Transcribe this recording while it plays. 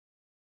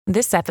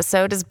This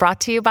episode is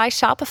brought to you by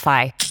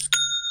Shopify.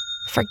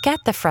 Forget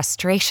the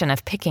frustration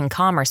of picking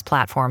commerce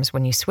platforms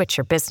when you switch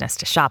your business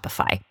to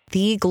Shopify,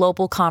 the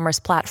global commerce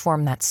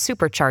platform that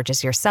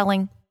supercharges your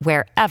selling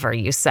wherever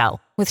you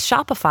sell. With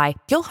Shopify,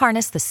 you'll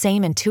harness the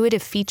same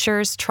intuitive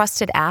features,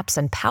 trusted apps,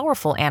 and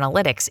powerful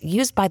analytics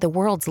used by the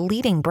world's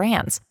leading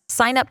brands.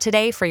 Sign up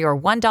today for your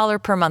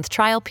 $1 per month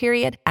trial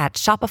period at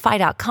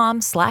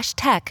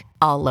shopify.com/tech,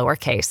 all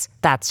lowercase.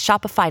 That's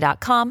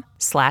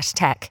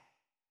shopify.com/tech.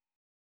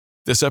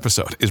 This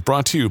episode is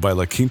brought to you by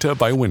La Quinta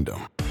by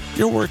Wyndham.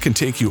 Your work can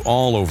take you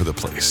all over the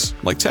place,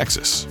 like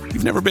Texas.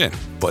 You've never been,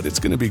 but it's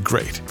going to be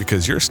great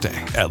because you're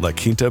staying at La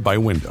Quinta by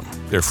Wyndham.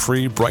 Their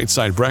free Bright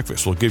Side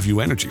breakfast will give you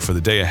energy for the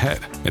day ahead.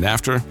 And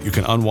after, you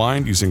can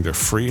unwind using their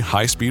free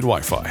high-speed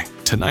Wi-Fi.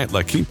 Tonight,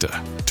 La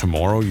Quinta.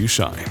 Tomorrow, you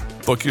shine.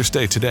 Book your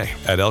stay today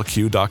at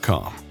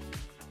lq.com.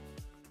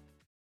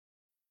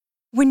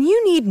 When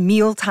you need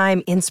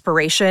mealtime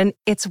inspiration,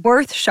 it's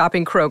worth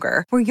shopping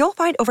Kroger, where you'll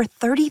find over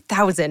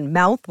 30,000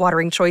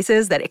 mouth-watering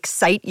choices that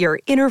excite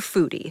your inner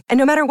foodie. And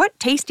no matter what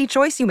tasty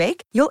choice you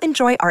make, you'll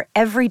enjoy our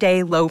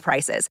everyday low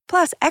prices,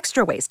 plus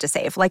extra ways to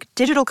save, like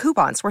digital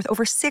coupons worth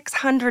over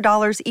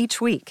 $600 each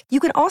week. You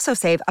can also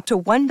save up to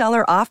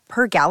 $1 off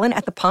per gallon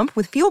at the pump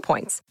with fuel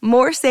points.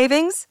 More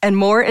savings and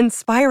more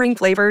inspiring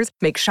flavors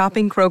make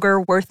shopping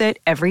Kroger worth it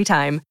every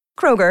time.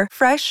 Kroger,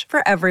 fresh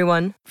for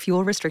everyone.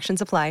 Fuel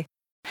restrictions apply.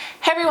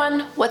 Hey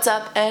everyone, what's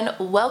up and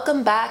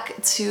welcome back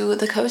to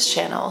the Coast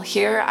Channel.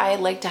 Here I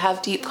like to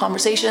have deep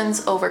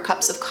conversations over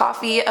cups of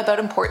coffee about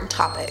important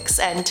topics,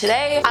 and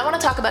today I want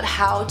to talk about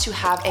how to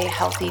have a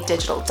healthy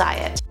digital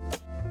diet.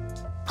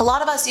 A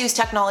lot of us use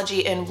technology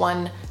in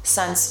one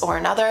sense or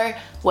another,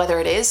 whether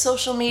it is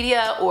social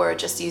media or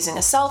just using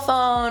a cell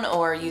phone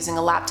or using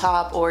a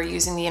laptop or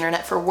using the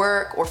internet for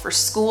work or for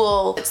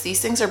school.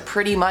 These things are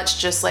pretty much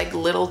just like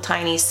little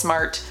tiny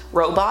smart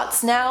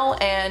robots now,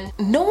 and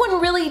no one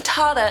really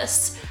taught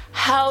us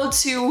how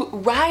to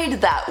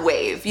ride that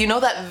wave, you know,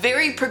 that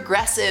very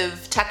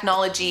progressive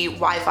technology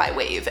Wi-Fi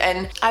wave.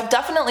 And I've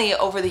definitely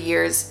over the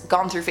years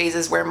gone through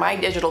phases where my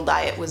digital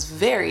diet was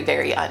very,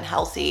 very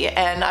unhealthy.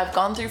 And I've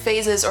gone through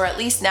phases, or at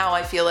least now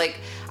I feel like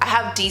I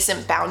have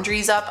decent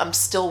boundaries up. I'm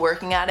still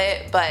working at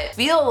it, but I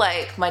feel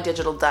like my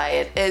digital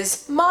diet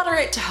is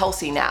moderate to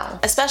healthy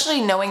now,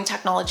 especially knowing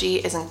technology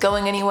isn't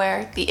going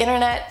anywhere. The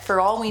internet, for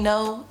all we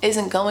know,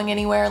 isn't going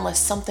anywhere unless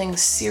something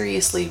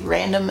seriously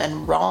random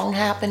and wrong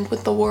happened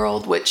with the world,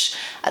 which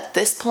at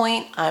this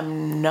point,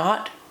 I'm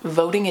not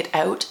voting it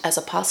out as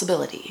a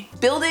possibility.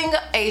 Building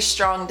a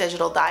strong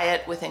digital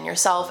diet within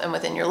yourself and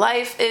within your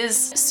life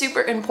is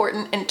super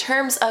important in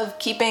terms of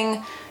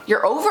keeping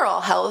your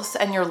overall health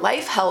and your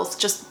life health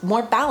just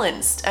more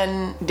balanced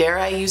and, dare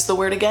I use the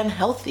word again,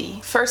 healthy.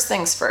 First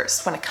things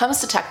first, when it comes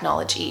to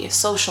technology,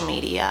 social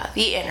media,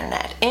 the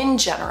internet in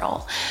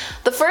general,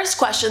 the first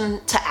question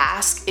to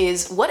ask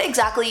is, what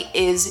exactly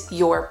is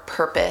your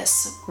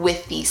purpose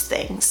with these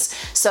things?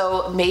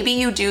 So maybe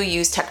you do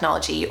use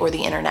technology or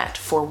the internet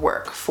for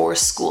work, for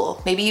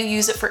school. Maybe you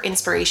use it for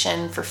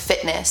inspiration, for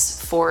fitness,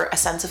 for a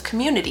sense of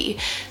community,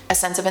 a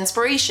sense of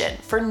inspiration,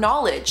 for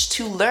knowledge,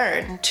 to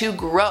learn, to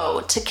grow,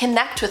 to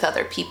connect with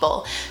other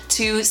people,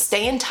 to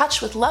stay in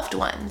touch with loved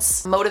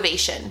ones,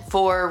 motivation,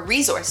 for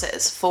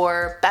resources,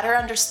 for better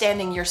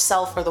understanding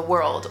yourself or the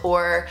world,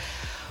 or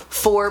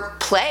for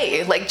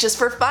play, like just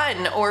for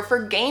fun, or for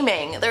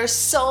gaming. There's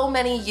so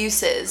many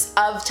uses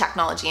of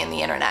technology and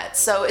the internet.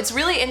 So it's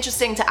really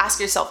interesting to ask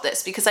yourself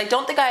this, because I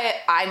don't think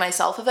I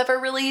myself have ever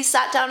really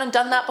sat down and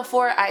done that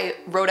before. I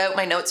wrote out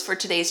my notes for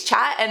today's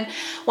chat, and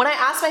when I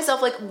asked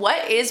myself, like,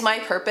 what is my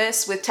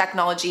purpose with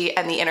technology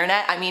and the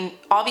internet? I mean,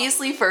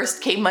 obviously first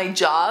came my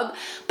job,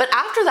 but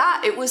after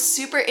that, it was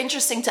super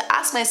interesting to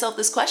ask myself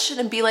this question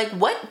and be like,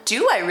 what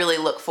do I really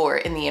look for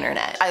in the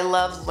internet? I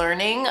love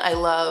learning, I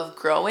love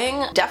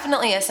growing, definitely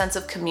a sense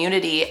of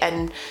community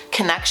and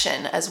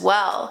connection as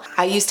well.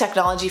 I use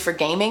technology for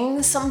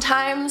gaming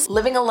sometimes,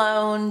 living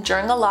alone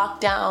during a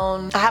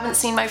lockdown. I haven't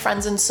seen my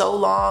friends in so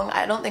long.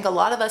 I don't think a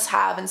lot of us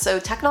have, and so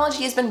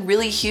technology has been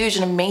really huge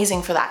and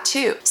amazing for that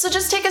too. So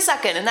just take a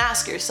second and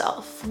ask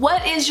yourself,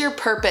 what is your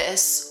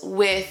purpose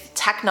with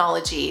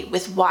technology,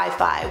 with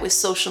Wi-Fi, with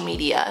social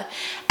media?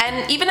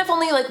 And even if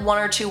only like one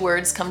or two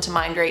words come to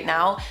mind right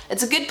now,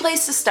 it's a good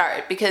place to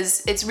start,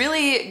 because it's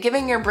really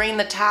giving your brain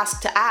the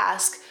task to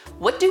ask,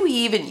 what do we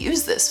even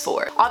use this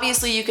for?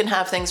 Obviously, you can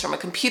have things from a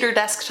computer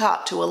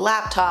desktop to a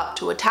laptop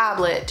to a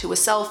tablet to a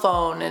cell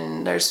phone,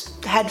 and there's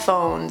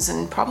headphones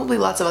and probably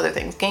lots of other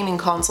things, gaming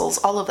consoles,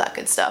 all of that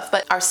good stuff.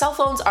 But our cell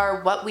phones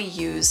are what we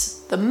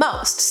use the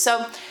most.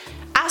 So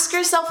ask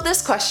yourself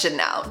this question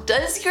now.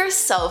 Does your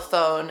cell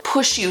phone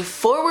push you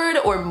forward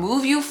or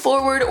move you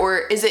forward, or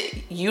is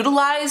it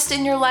utilized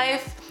in your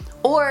life?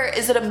 Or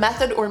is it a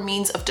method or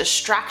means of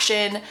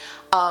distraction,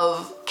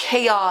 of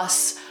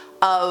chaos,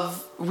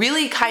 of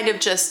really kind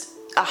of just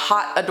a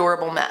hot,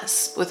 adorable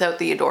mess without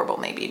the adorable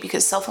maybe,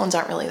 because cell phones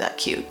aren't really that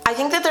cute. I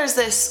think that there's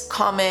this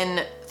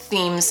common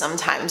theme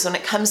sometimes when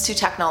it comes to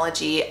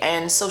technology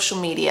and social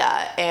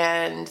media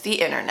and the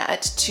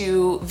internet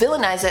to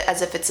villainize it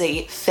as if it's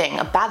a thing,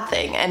 a bad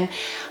thing. And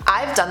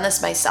I've done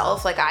this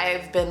myself. Like,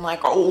 I've been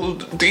like, oh,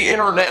 the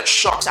internet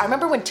sucks. I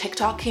remember when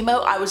TikTok came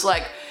out, I was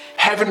like,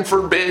 heaven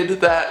forbid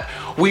that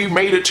we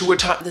made it to a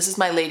time. This is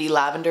my Lady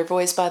Lavender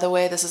voice, by the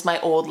way. This is my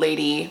old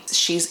lady.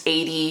 She's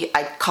 80.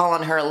 I call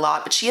on her a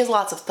lot, but she has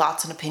lots of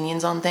thoughts and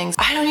opinions on things.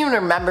 I don't even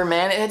remember,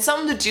 man. It had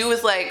something to do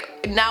with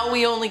like, now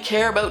we only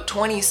care about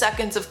 20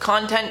 seconds of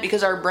content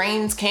because our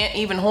brains can't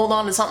even hold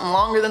on to something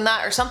longer than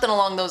that, or something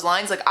along those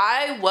lines. Like,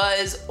 I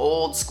was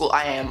old school.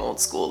 I am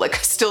old school. Like,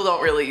 I still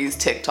don't really use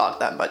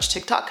TikTok that much.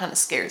 TikTok kind of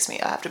scares me,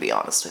 I have to be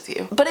honest with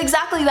you. But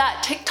exactly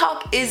that,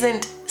 TikTok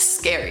isn't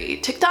scary.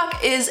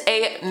 TikTok is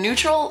a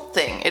neutral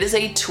thing. It is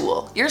a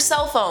tool. Your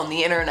cell phone,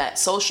 the internet,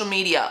 social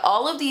media,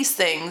 all of these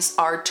things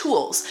are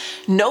tools.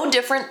 No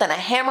different than a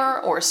hammer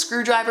or a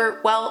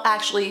screwdriver. Well,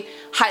 actually,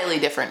 highly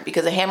different,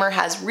 because a hammer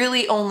has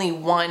really only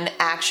one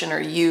action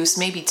or use,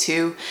 maybe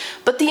two.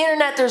 But the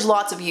internet, there's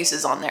lots of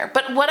uses on there.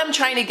 But what I'm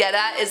trying to get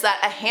at is that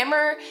a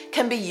hammer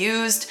can be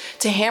used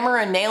to hammer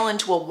a nail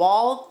into a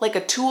wall, like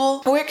a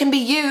tool, or it can be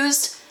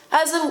used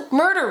as a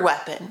murder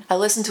weapon. I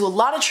listen to a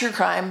lot of true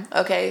crime,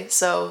 okay,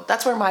 so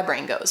that's where my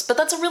brain goes. But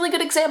that's a really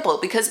good example,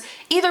 because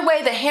either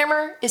way, the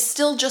hammer is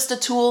still just a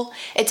tool.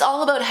 It's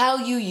all about how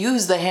you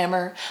use the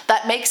hammer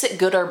that makes it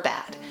good or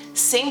bad.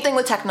 Same thing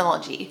with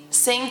technology,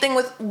 same thing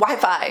with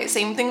Wi-Fi,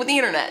 same thing with the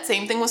internet,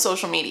 same thing with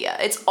social media.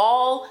 It's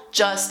all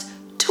just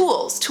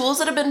tools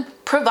that have been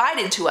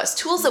provided to us,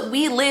 tools that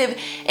we live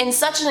in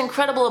such an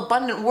incredible,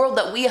 abundant world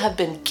that we have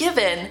been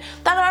given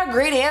that our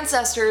great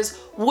ancestors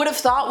would have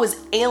thought was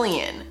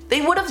alien.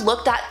 They would have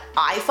looked at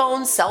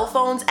iPhones, cell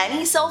phones,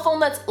 any cell phone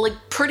that's like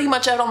pretty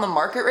much out on the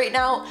market right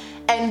now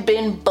and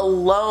been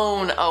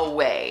blown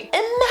away.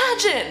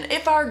 Imagine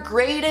if our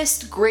great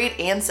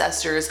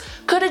ancestors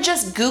could have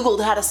just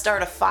Googled how to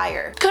start a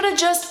fire, could have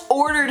just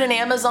ordered an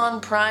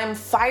Amazon Prime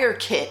fire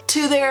kit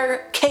to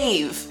their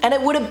cave, and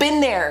it would have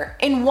been there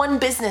in one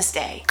business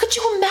day. Could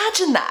you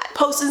imagine that?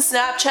 Posting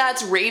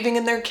Snapchats, raving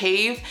in their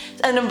cave,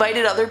 and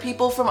invited other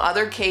people from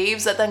other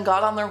caves that then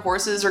got on their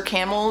horses or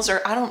camels,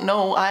 or I don't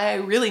know, I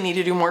really need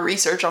to do more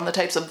research on the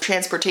types of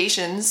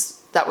transportations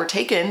that were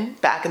taken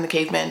back in the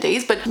caveman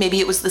days, but maybe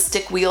it was the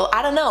stick wheel,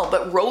 I don't know,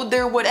 but rode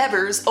their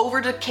whatevers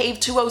over to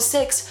Cave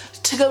 206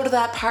 to go to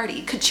that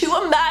party. Could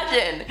you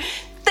imagine?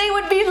 They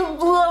would be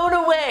blown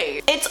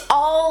away. It's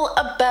all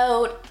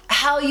about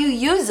how you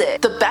use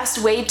it. The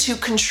best way to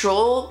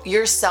control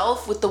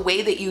yourself with the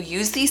way that you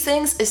use these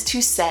things is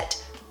to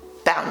set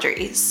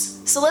boundaries.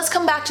 So let's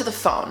come back to the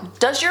phone.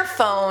 Does your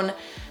phone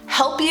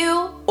help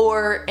you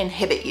or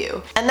inhibit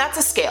you? And that's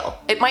a scale.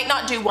 It might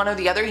not do one or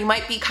the other. You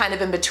might be kind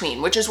of in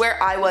between, which is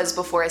where I was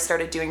before I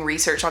started doing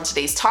research on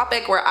today's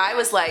topic, where I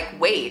was like,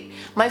 wait,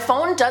 my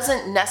phone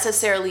doesn't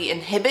necessarily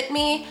inhibit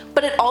me,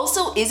 but it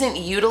also isn't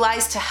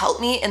utilized to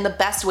help me in the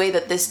best way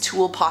that this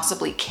tool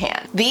possibly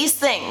can. These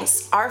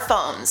things, our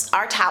phones,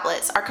 our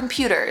tablets, our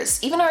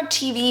computers, even our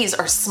TVs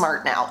are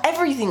smart now.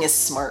 Everything is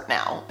smart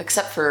now,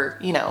 except for,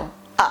 you know,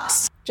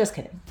 us. Just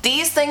kidding.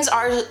 These things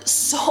are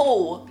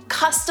so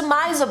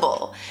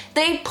customizable.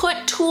 They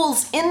put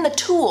tools in the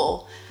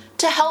tool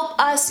to help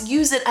us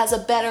use it as a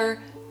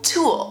better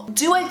tool.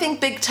 Do I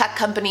think big tech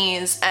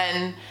companies,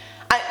 and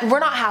we're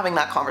not having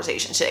that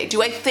conversation today,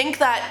 do I think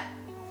that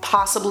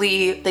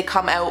possibly they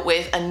come out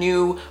with a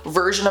new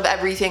version of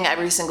everything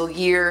every single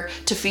year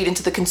to feed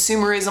into the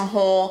consumerism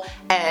hole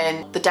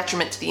and the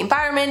detriment to the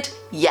environment?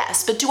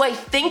 Yes. But do I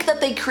think that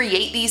they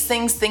create these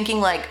things thinking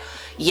like,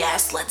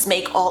 yes, let's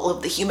make all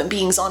of the human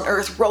beings on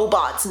Earth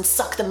robots and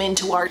suck them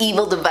into our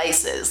evil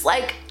devices?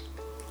 Like,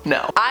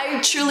 no.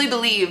 I truly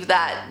believe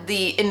that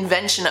the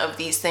invention of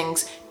these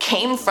things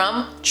came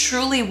from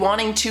truly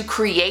wanting to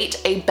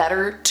create a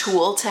better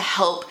tool to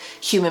help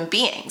human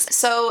beings.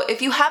 So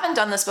if you haven't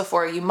done this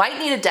before, you might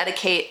need to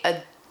dedicate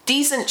a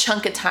decent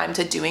chunk of time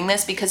to doing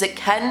this, because it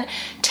can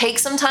take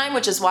some time,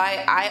 which is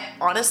why I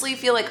honestly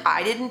feel like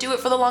I didn't do it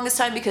for the longest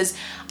time, because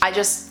I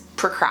just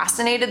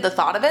procrastinated the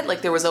thought of it.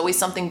 Like, there was always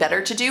something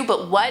better to do.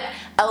 But what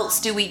else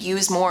do we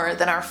use more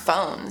than our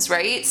phones,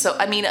 right? So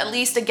I mean, at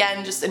least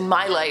again, just in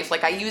my life,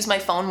 like I use my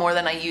phone more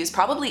than I use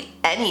probably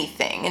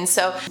anything. And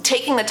so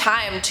taking the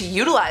time to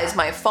utilize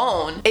my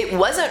phone, it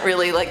wasn't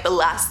really like the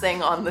last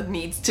thing on the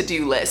needs to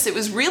do list. It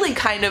was really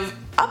kind of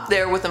up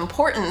there with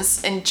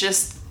importance, and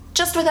just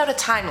without a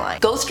timeline.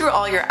 Go through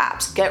all your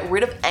apps, get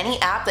rid of any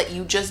app that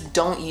you just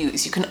don't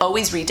use. You can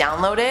always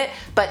re-download it,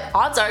 but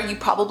odds are you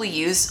probably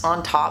use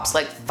on tops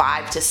like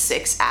 5 to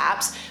 6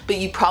 apps, but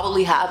you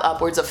probably have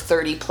upwards of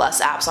 30 plus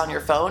apps on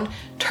your phone.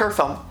 Turf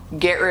them,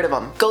 get rid of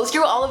them. Go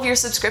through all of your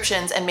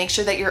subscriptions and make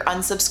sure that you're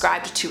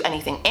unsubscribed to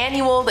anything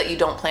annual that you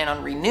don't plan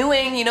on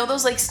renewing. You know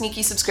those like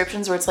sneaky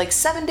subscriptions where it's like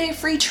 7-day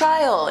free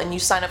trial, and you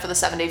sign up for the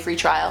 7-day free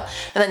trial,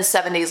 and then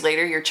 7 days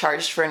later you're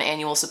charged for an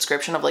annual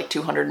subscription of like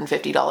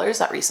 $250.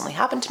 That recently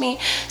happened to me.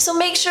 So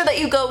make sure that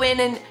you go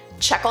in and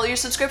check all your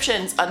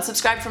subscriptions,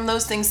 unsubscribe from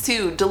those things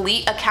too,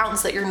 delete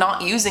accounts that you're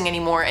not using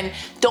anymore, and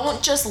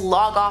don't just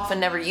log off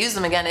and never use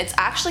them again. It's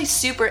actually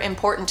super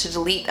important to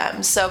delete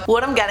them. So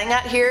what I'm getting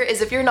at here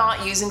is if you're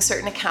not using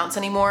certain accounts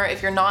anymore,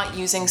 if you're not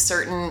using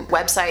certain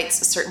websites,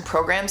 certain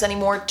programs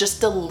anymore,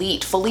 just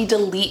fully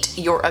delete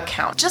your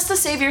account. Just to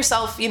save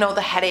yourself,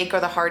 the headache or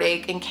the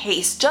heartache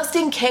just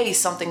in case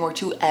something were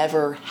to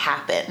ever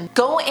happen.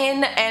 Go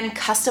in and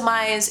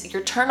customize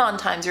your turn on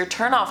times, your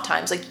turn off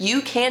times. Like,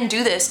 you can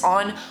do this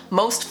on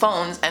most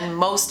phones and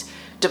most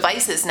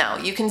devices now.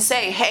 You can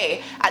say,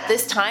 hey, at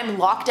this time,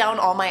 lock down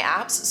all my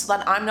apps so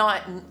that I'm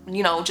not,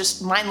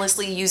 just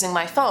mindlessly using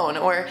my phone.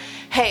 Or,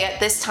 hey,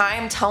 at this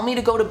time, tell me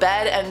to go to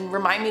bed and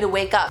remind me to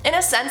wake up. In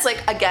a sense,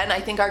 again,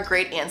 I think our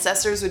great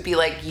ancestors would be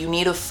like, you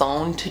need a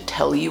phone to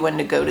tell you when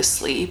to go to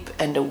sleep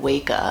and to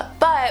wake up.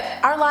 But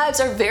our lives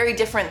are very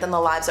different than the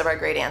lives of our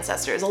great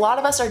ancestors. A lot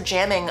of us are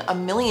jamming a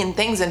million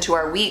things into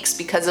our weeks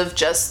because of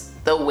just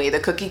the way the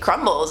cookie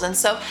crumbles. And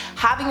so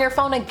having your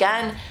phone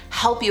again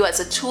help you as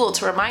a tool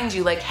to remind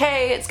you, like,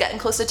 hey, it's getting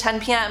close to 10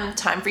 p.m.,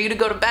 time for you to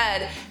go to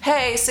bed.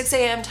 Hey, 6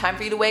 a.m., time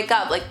for you to wake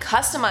up. Like,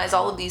 customize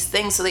all of these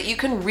things so that you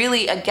can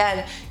really,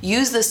 again,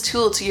 use this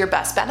tool to your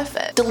best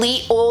benefit.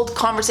 Delete old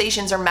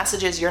conversations or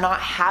messages you're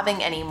not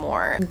having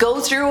anymore.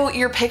 Go through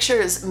your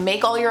pictures,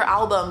 make all your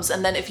albums,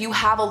 and then if you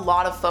have a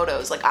lot of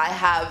photos, like I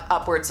have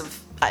upwards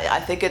of,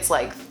 I think it's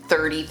like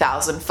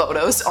 30,000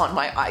 photos on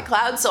my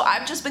iCloud. So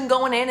I've just been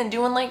going in and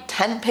doing like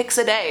 10 pics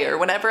a day, or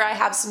whenever I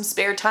have some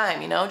spare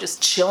time,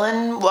 just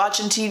chilling,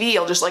 watching TV.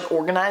 I'll just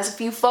organize a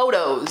few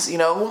photos,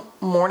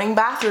 morning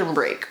bathroom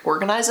break,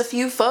 organize a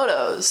few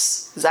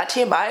photos. Is that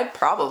TMI?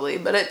 Probably,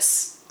 but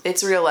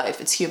it's real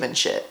life. It's human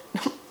shit.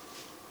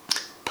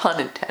 Pun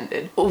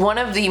intended. One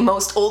of the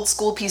most old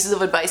school pieces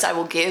of advice I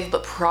will give,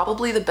 but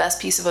probably the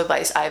best piece of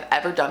advice I've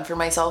ever done for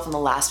myself in the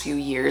last few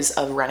years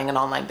of running an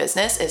online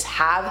business, is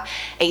have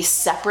a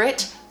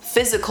separate,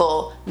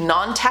 physical,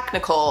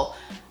 non-technical,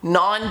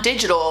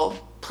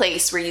 non-digital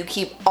place where you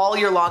keep all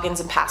your logins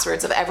and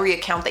passwords of every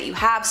account that you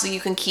have, so you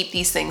can keep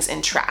these things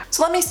in track.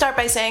 So let me start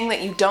by saying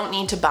that you don't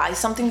need to buy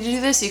something to do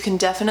this. You can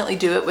definitely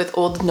do it with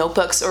old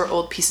notebooks or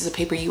old pieces of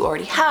paper you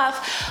already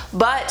have,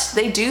 but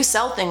they do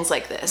sell things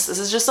like this. This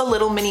is just a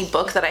little mini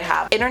book that I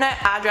have,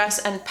 Internet Address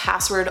and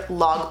Password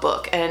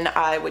Logbook, and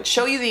I would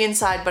show you the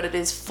inside, but it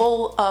is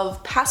full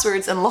of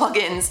passwords and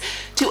logins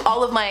to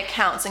all of my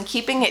accounts, and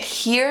keeping it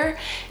here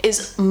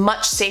is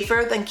much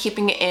safer than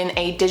keeping it in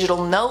a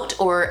digital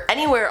note or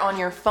anywhere on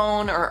your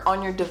phone or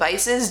on your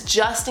devices,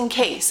 just in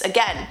case.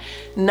 Again,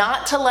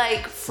 not to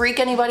freak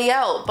anybody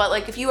out,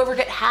 but if you ever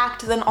get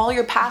hacked, then all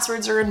your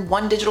passwords are in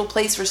one digital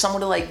place for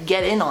someone to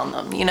get in on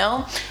them,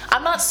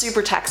 I'm not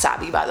super tech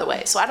savvy, by the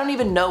way, so I don't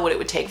even know what it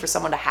would take for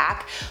someone to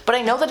hack, but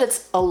I know that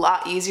it's a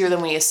lot easier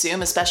than we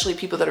assume, especially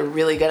people that are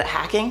really good at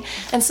hacking.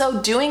 And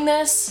so doing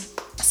this,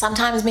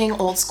 sometimes being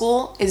old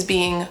school, is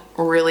being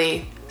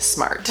really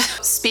smart.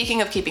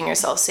 Speaking of keeping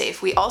yourself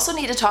safe, we also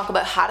need to talk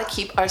about how to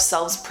keep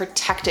ourselves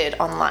protected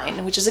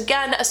online, which is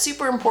again a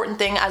super important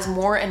thing as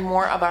more and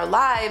more of our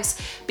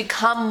lives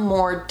become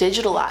more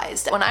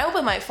digitalized. When I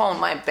open my phone,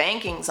 my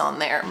banking's on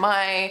there.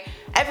 I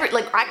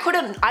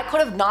could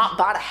have not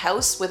bought a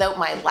house without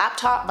my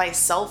laptop, my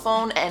cell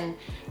phone, and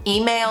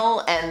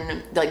email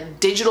and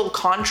digital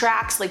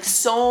contracts,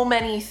 so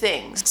many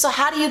things. So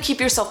how do you keep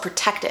yourself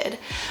protected?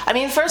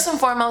 First and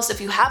foremost, if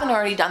you haven't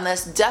already done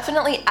this,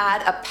 definitely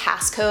add a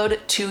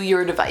passcode to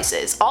your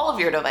devices, all of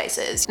your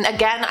devices. And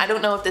again, I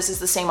don't know if this is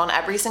the same on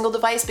every single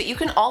device, but you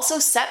can also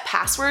set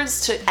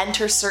passwords to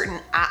enter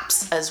certain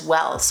apps as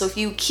well. So if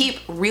you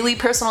keep really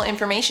personal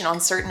information on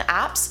certain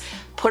apps,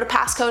 put a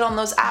passcode on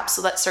those apps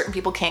so that certain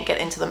people can't get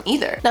into them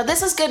either. Now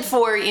this is good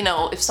for,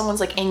 if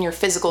someone's in your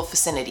physical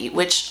vicinity,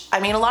 which, a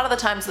lot of the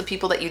times the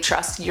people that you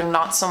trust, you're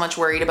not so much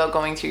worried about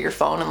going through your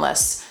phone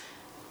unless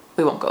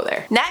we won't go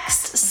there.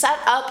 Next, set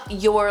up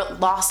your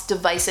lost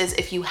devices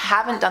if you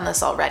haven't done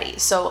this already.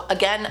 So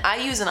again, I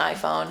use an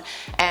iPhone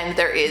and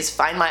there is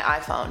Find My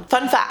iPhone.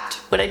 Fun fact,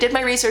 when I did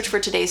my research for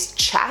today's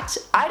chat,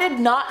 I did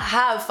not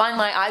have Find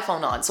My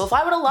iPhone on. So if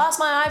I would have lost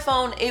my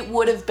iPhone, it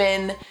would have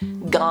been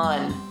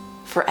gone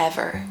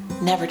forever,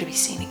 never to be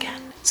seen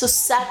again. So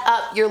set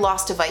up your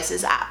lost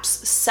devices apps.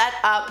 Set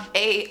up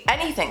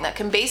anything that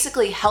can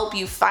basically help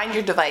you find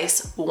your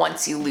device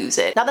once you lose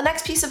it. Now the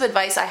next piece of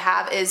advice I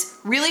have is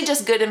really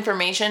just good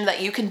information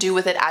that you can do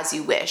with it as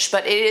you wish,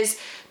 but it is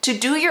to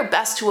do your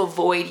best to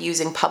avoid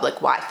using public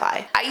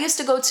Wi-Fi. I used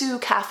to go to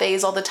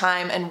cafes all the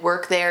time and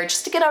work there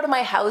just to get out of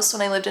my house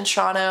when I lived in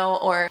Toronto,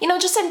 or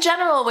just in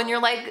general when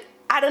you're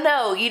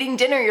eating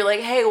dinner, you're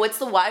hey, what's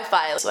the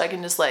Wi-Fi? So I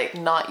can just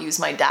not use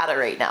my data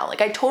right now.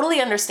 I totally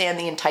understand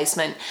the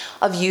enticement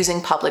of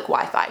using public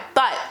Wi-Fi,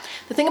 but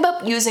The thing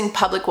about using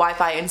public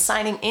Wi-Fi and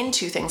signing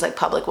into things like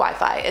public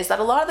Wi-Fi is that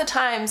a lot of the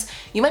times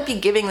you might be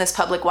giving this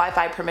public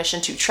Wi-Fi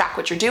permission to track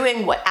what you're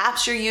doing, what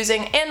apps you're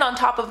using, and on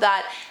top of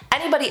that,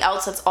 anybody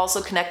else that's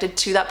also connected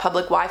to that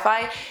public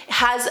Wi-Fi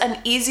has an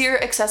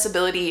easier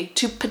accessibility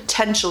to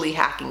potentially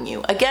hacking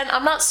you. Again,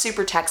 I'm not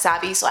super tech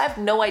savvy, so I have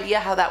no idea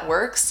how that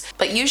works,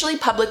 but usually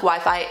public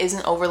Wi-Fi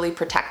isn't overly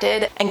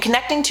protected, and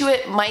connecting to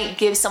it might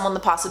give someone the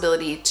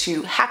possibility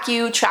to hack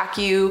you, track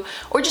you,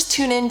 or just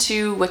tune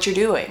into what you're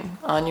doing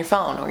on your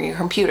phone or your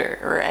computer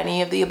or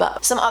any of the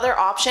above. Some other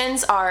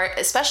options are,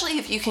 especially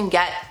if you can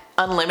get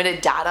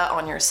unlimited data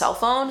on your cell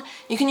phone,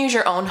 you can use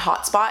your own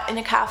hotspot in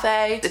a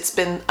cafe. It's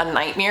been a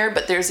nightmare,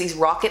 but there's these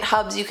rocket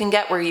hubs you can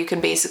get where you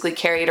can basically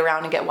carry it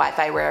around and get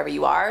Wi-Fi wherever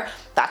you are.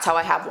 That's how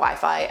I have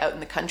Wi-Fi out in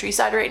the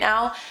countryside right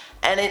now,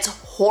 and it's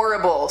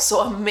horrible.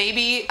 So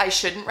maybe I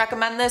shouldn't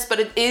recommend this, but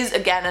it is,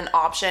 again, an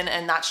option,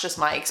 and that's just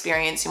my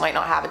experience. You might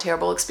not have a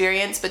terrible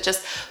experience, but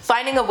just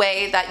finding a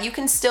way that you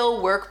can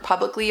still work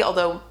publicly,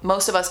 although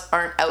most of us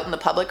aren't out in the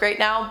public right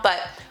now. But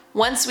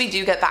once we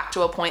do get back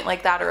to a point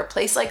like that or a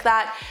place like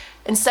that,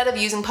 instead of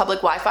using public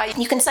Wi-Fi,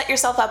 you can set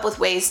yourself up with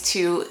ways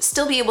to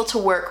still be able to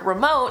work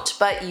remote,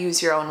 but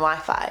use your own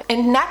Wi-Fi.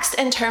 And next,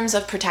 in terms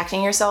of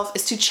protecting yourself,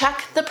 is to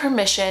check the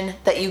permission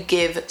that you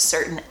give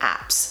certain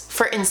apps.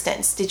 For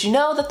instance, did you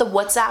know that the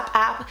WhatsApp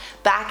app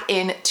back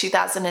in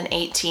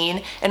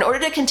 2018, in order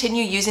to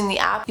continue using the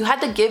app, you had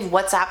to give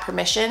WhatsApp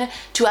permission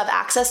to have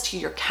access to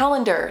your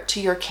calendar,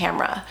 to your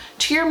camera,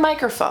 to your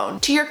microphone,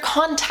 to your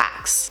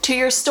contacts, to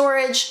your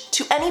storage,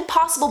 to any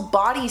possible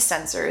body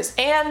sensors,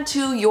 and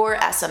to your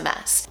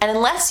SMS. And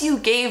unless you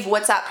gave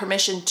WhatsApp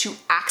permission to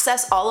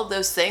access all of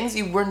those things,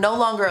 you were no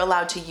longer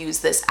allowed to use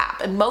this app.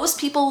 And most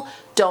people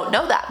don't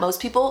know that.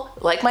 Most people,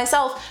 like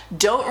myself,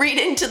 don't read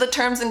into the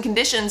terms and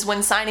conditions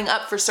when signing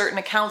up for certain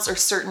accounts or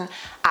certain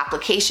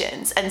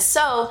applications. And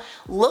so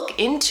look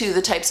into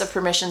the types of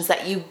permissions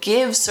that you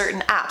give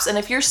certain apps. And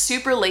if you're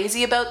super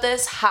lazy about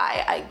this,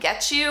 hi, I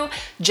get you.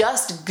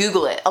 Just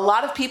Google it. A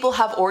lot of people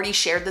have already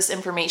shared this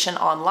information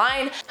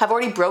online, have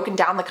already broken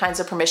down the kinds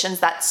of permissions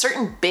that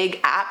certain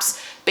big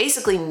apps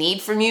basically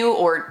need from you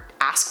or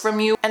ask from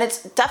you. And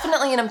it's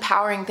definitely an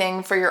empowering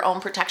thing for your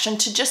own protection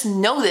to just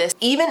know this,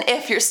 even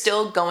if you're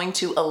still going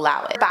to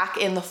allow it. Back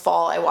in the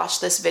fall, I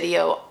watched this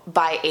video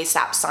by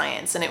ASAP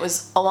Science, and it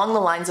was along the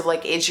lines of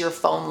like, is your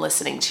phone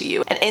listening to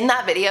you? And in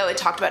that video, it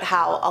talked about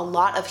how a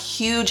lot of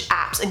huge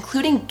apps,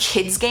 including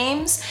kids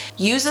games,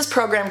 use this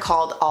program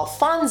called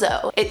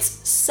Alfonso. It's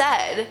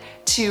said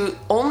to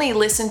only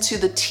listen to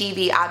the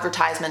TV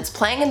advertisements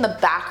playing in the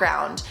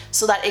background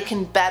so that it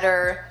can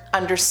better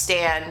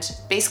understand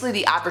basically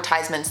the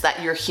advertisements that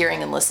you're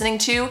hearing and listening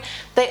to.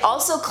 They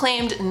also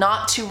claimed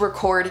not to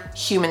record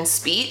human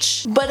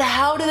speech, but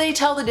how do they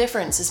tell the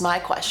difference is my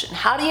question.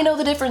 How do you know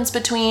the difference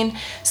between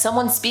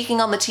someone speaking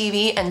on the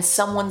TV and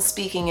someone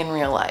speaking in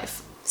real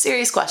life?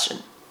 Serious question.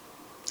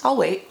 I'll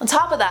wait. On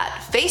top of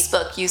that,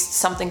 Facebook used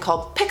something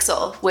called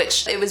Pixel,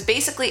 which it was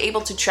basically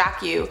able to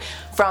track you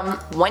from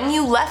when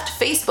you left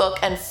Facebook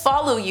and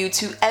follow you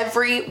to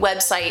every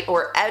website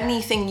or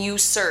anything you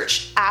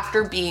search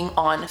after being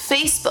on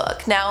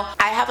Facebook. Now,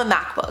 I have a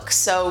MacBook,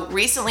 so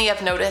recently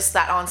I've noticed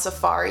that on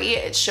Safari,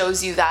 it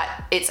shows you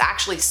that it's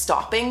actually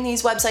stopping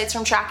these websites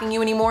from tracking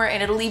you anymore,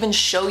 and it'll even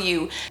show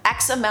you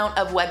X amount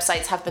of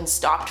websites have been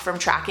stopped from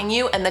tracking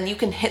you, and then you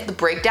can hit the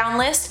breakdown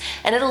list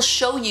and it'll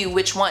show you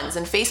which ones.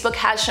 And Facebook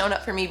has shown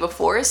up for me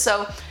before,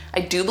 so I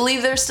do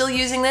believe they're still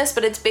using this,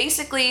 but it's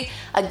basically,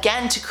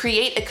 again, to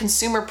create a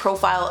consumer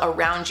profile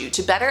around you,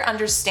 to better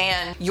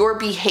understand your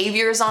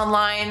behaviors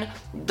online,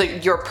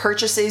 your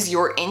purchases,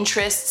 your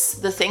interests,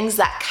 the things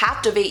that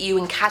captivate you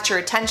and catch your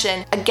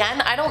attention. Again,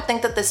 I don't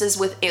think that this is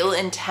with ill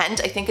intent.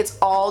 I think it's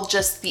all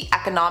just the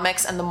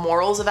economics and the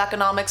morals of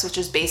economics, which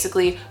is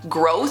basically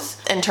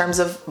growth in terms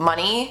of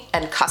money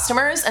and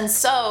customers. And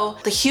so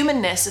the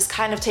humanness is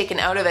kind of taken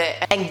out of it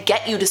and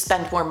get you to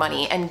spend more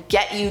money and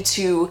get you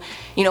to,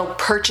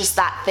 purchase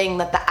that thing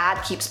that the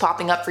ad keeps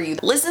popping up for you,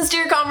 listens to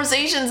your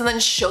conversations and then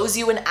shows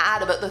you an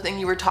ad about the thing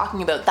you were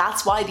talking about.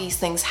 That's why these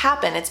things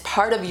happen. It's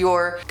part of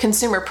your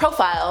consumer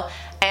profile.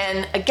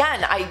 And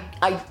again,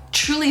 I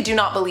truly do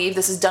not believe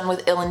this is done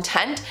with ill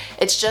intent.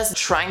 It's just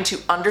trying to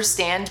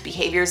understand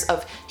behaviors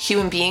of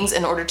human beings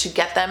in order to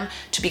get them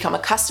to become a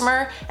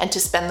customer and to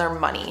spend their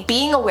money.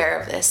 Being aware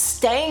of this,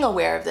 staying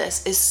aware of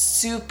this is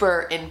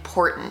super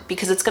important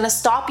because it's gonna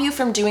stop you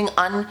from doing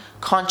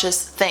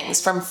unconscious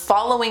things, from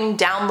following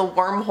down the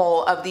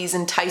wormhole of these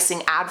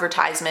enticing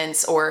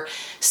advertisements or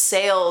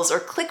sales or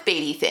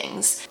clickbaity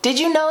things. Did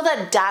you know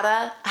that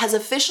data has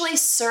officially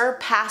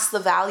surpassed the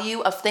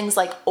value of things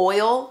like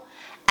oil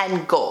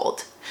and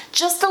gold?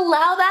 Just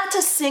allow that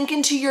to sink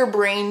into your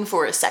brain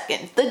for a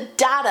second. The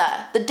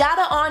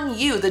data on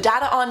you, the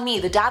data on me,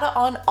 the data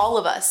on all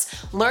of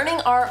us,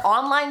 learning our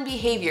online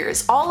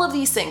behaviors, all of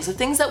these things, the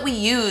things that we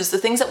use, the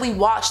things that we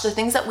watch, the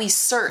things that we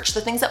search,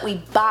 the things that we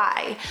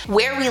buy,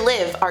 where we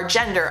live, our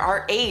gender,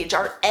 our age,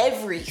 our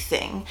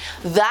everything.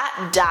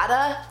 That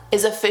data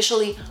is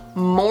officially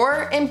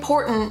more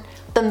important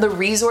than the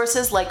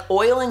resources like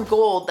oil and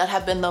gold that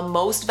have been the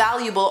most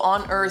valuable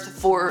on Earth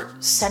for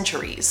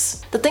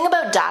centuries. The thing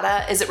about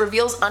data is it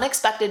reveals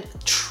unexpected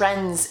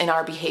trends in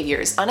our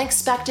behaviors,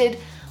 unexpected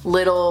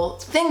little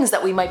things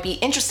that we might be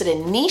interested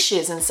in,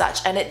 niches and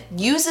such, and it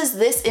uses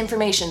this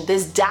information,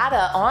 this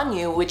data on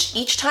you, which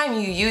each time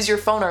you use your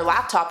phone or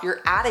laptop,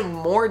 you're adding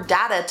more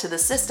data to the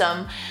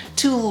system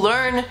to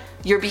learn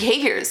your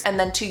behaviors and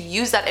then to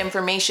use that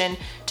information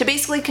to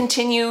basically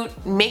continue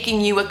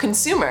making you a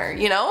consumer,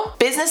 you know?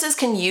 Businesses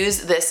can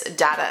use this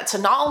data to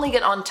not only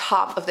get on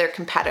top of their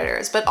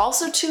competitors, but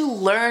also to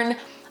learn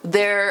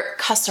their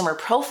customer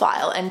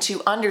profile and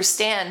to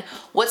understand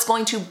what's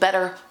going to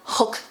better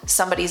hook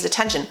somebody's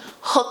attention,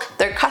 hook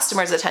their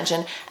customer's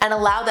attention, and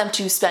allow them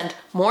to spend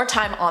more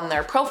time on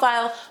their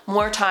profile,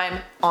 more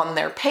time on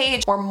their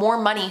page, or more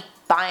money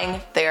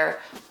buying their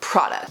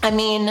product. I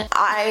mean,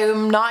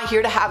 I'm not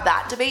here to have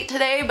that debate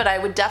today, but I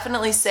would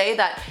definitely say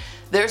that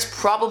there's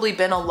probably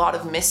been a lot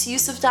of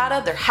misuse of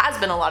data. There has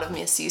been a lot of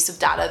misuse of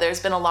data. There's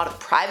been a lot of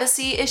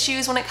privacy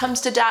issues when it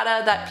comes to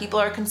data that people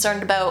are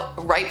concerned about,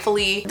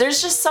 rightfully.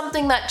 There's just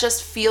something that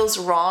just feels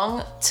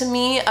wrong to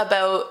me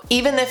about,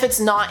 even if it's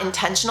not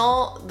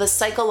intentional, the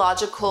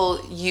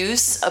psychological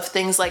use of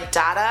things like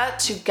data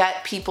to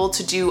get people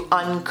to do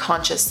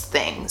unconscious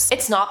things.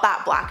 It's not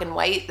that black and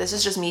white. This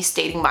is just me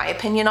stating my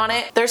opinion on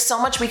it. There's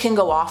so much we can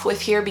go off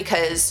with here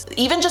because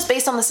even just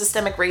based on the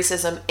systemic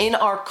racism in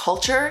our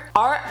culture,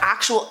 our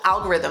actual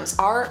algorithms,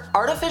 our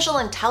artificial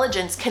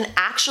intelligence can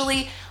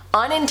actually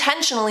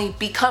unintentionally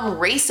become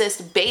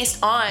racist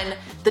based on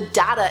the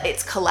data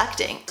it's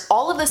collecting.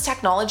 All of this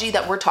technology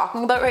that we're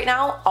talking about right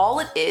now, all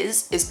it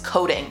is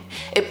coding.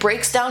 It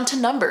breaks down to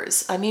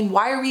numbers. I mean,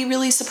 why are we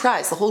really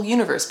surprised? The whole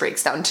universe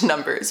breaks down to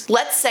numbers.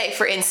 Let's say,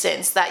 for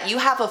instance, that you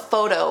have a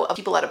photo of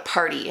people at a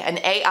party, and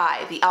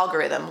AI, the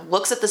algorithm,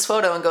 looks at this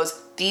photo and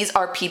goes, these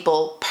are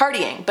people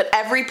partying, but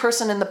every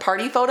person in the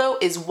party photo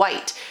is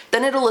white.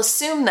 Then it'll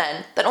assume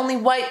then that only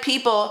white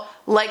people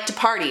like to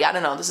party. I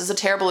don't know, this is a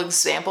terrible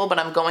example, but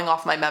I'm going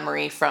off my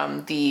memory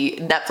from the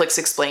Netflix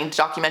Explained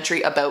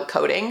documentary about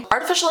coding.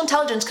 Artificial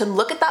intelligence can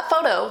look at that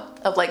photo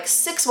of like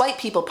 6 white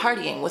people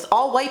partying with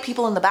all white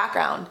people in the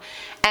background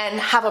and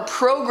have a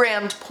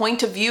programmed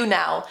point of view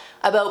now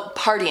about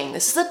partying.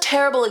 This is a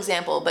terrible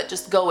example, but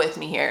just go with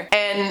me here.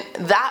 And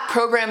that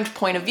programmed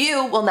point of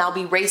view will now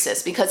be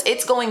racist because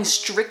it's going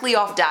strictly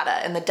off data,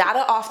 and the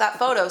data off that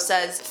photo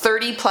says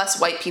 30 plus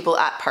white people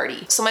at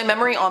party. So my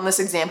memory on this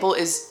example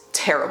is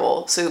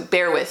terrible, so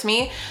bear with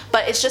me,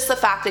 but it's just the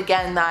fact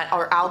again that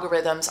our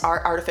algorithms,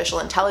 our artificial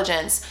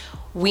intelligence,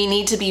 we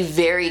need to be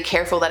very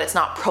careful that it's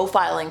not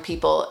profiling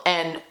people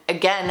and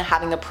again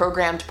having a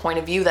programmed point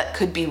of view that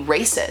could be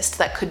racist,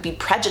 that could be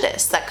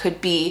prejudiced, that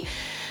could be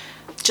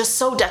just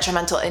so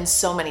detrimental in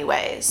so many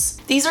ways.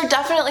 These are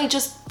definitely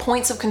just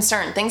points of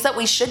concern, things that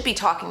we should be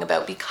talking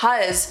about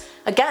because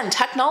again,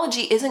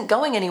 technology isn't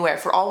going anywhere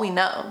for all we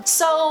know.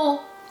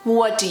 So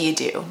what do you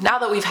do? Now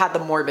that we've had the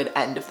morbid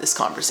end of this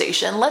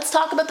conversation, let's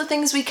talk about the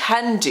things we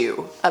can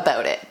do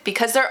about it,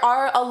 because there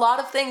are a lot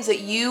of things that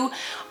you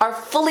are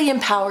fully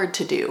empowered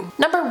to do.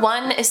 Number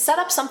 1 is set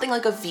up something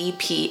like a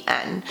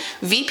VPN.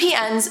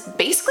 VPNs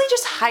basically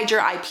just hide your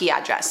IP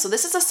address. So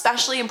this is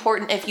especially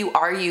important if you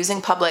are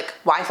using public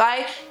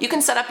Wi-Fi. You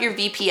can set up your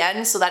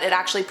VPN so that it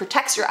actually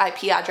protects your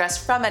IP address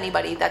from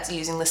anybody that's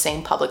using the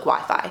same public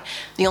Wi-Fi.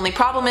 The only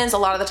problem is a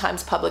lot of the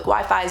times public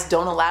Wi-Fis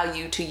don't allow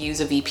you to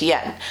use a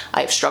VPN.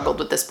 I've struggled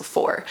with this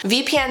before.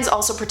 VPNs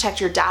also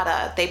protect your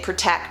data. They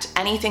protect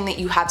anything that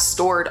you have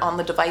stored on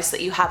the device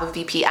that you have a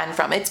VPN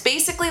from. It's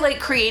basically like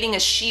creating a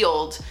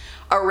shield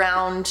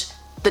around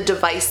the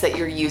device that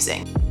you're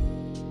using.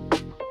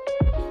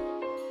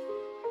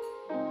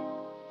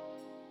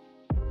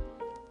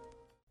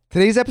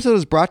 Today's episode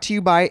is brought to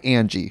you by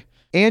Angie.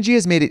 Angie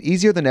has made it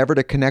easier than ever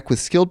to connect with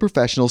skilled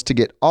professionals to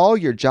get all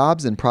your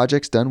jobs and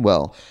projects done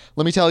well.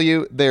 Let me tell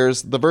you,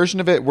 there's the version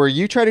of it where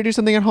you try to do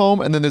something at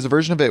home, and then there's a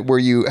version of it where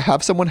you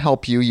have someone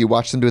help you, you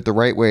watch them do it the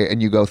right way,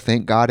 and you go,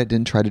 thank God I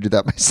didn't try to do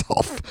that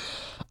myself.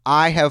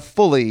 I have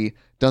fully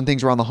done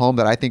things around the home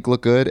that I think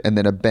look good, and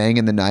then a bang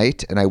in the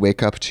night, and I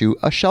wake up to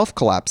a shelf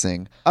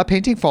collapsing, a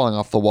painting falling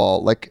off the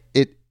wall.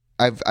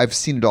 I've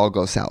seen it all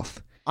go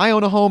south. I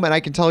own a home, and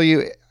I can tell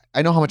you,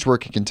 I know how much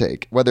work it can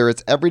take. Whether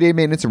it's everyday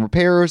maintenance and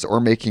repairs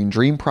or making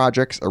dream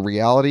projects a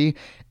reality,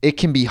 it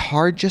can be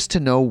hard just to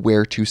know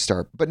where to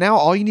start. But now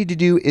all you need to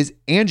do is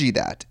Angie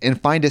that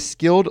and find a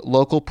skilled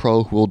local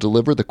pro who will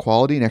deliver the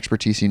quality and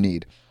expertise you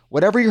need.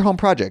 Whatever your home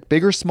project,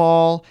 big or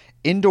small,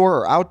 indoor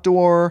or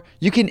outdoor,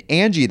 you can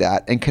Angie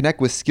that and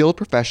connect with skilled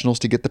professionals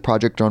to get the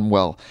project done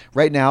well.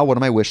 Right now, one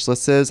of my wish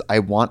lists is I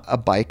want a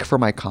bike for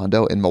my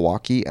condo in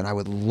Milwaukee, and I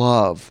would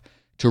love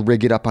to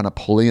rig it up on a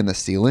pulley in the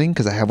ceiling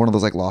because I have one of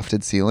those like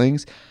lofted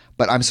ceilings.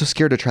 But I'm so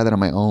scared to try that on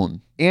my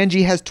own.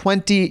 Angie has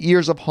 20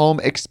 years of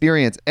home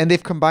experience, and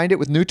they've combined it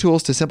with new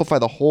tools to simplify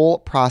the whole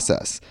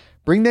process.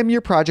 Bring them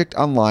your project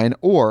online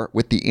or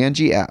with the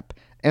Angie app.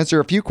 Answer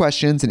a few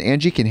questions and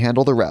Angie can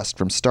handle the rest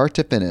from start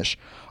to finish,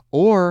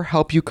 or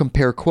help you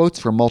compare quotes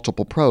from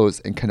multiple pros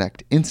and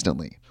connect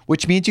instantly,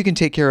 which means you can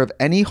take care of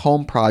any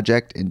home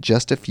project in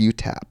just a few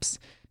taps.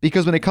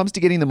 Because when it comes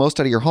to getting the most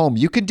out of your home,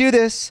 you can do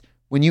this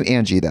when you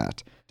Angie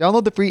that.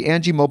 Download the free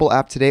Angie mobile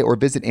app today or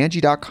visit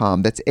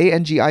Angie.com. That's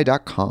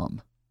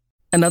ANGI.com.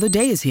 Another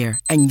day is here,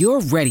 and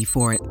you're ready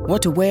for it.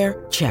 What to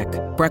wear? Check.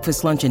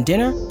 Breakfast, lunch, and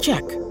dinner?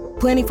 Check.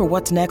 Planning for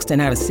what's next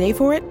and how to save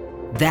for it?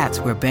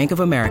 That's where Bank of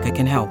America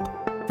can help.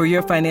 For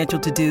your financial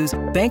to-dos,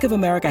 Bank of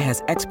America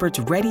has experts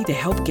ready to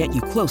help get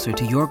you closer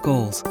to your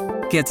goals.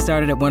 Get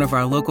started at one of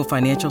our local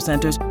financial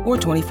centers or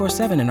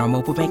 24/7 in our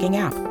mobile banking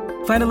app.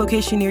 Find a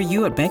location near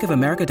you at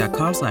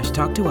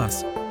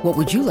bankofamerica.com/talktous. What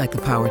would you like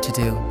the power to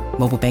do?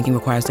 Mobile banking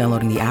requires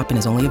downloading the app and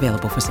is only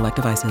available for select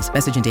devices.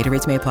 Message and data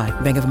rates may apply.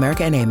 Bank of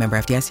America NA, member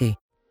FDIC.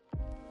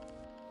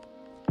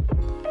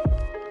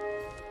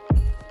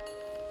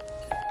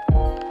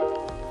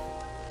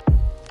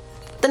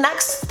 The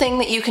next thing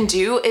that you can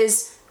do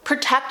is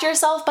protect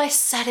yourself by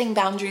setting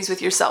boundaries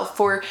with yourself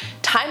for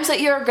times that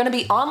you're going to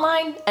be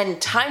online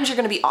and times you're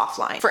going to be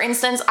offline. For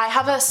instance, I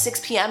have a 6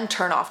 p.m.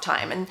 turn off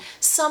time, and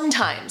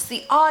sometimes,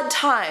 the odd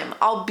time,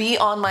 I'll be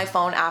on my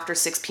phone after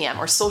 6 p.m.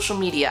 or social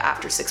media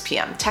after 6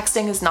 p.m.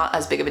 Texting is not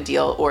as big of a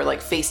deal, or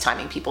like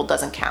FaceTiming people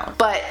doesn't count.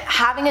 But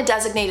having a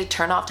designated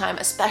turn off time,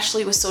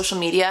 especially with social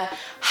media,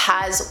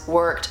 has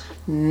worked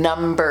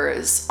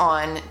numbers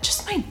on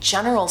just my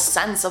general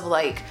sense of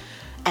like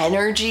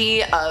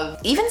energy, of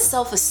even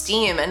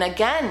self-esteem. And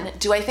again,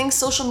 do I think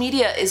social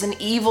media is an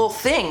evil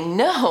thing?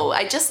 No,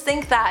 I just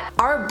think that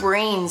our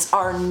brains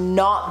are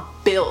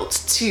not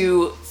built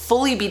to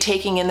fully be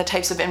taking in the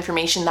types of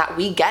information that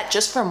we get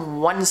just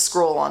from one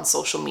scroll on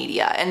social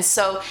media. And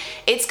so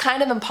it's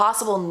kind of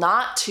impossible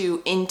not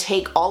to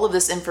intake all of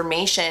this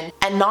information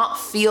and not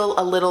feel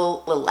a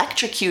little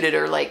electrocuted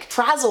or like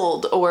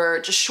frazzled or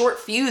just short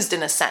fused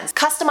in a sense.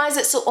 Customize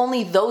it so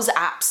only those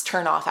apps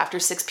turn off after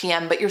 6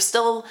 p.m., but you're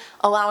still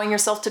allowing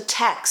yourself to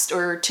text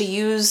or to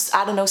use,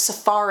 I don't know,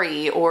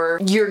 Safari or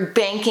your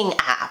banking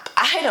app.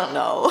 I don't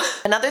know.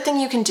 Another thing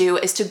you can do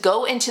is to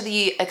go into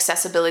the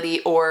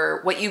accessibility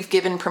or what you've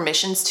given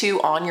permissions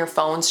to on your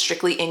phone,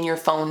 strictly in your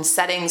phone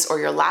settings or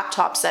your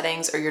laptop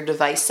settings or your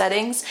device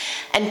settings,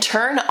 and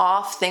turn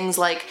off things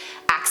like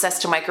access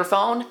to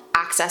microphone,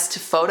 access to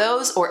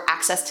photos, or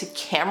access to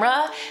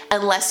camera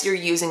unless you're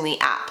using the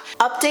app.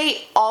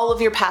 Update all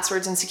of your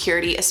passwords and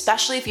security,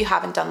 especially if you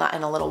haven't done that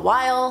in a little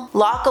while.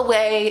 Lock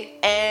away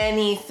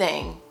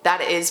anything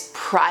that is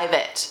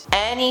private,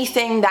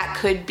 anything that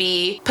could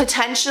be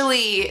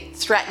potentially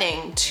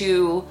threatening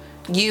to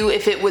you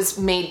if it was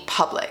made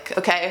public,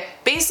 okay?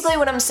 Basically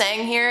what I'm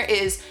saying here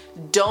is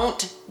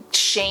don't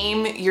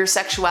shame your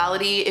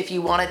sexuality if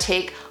you want to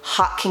take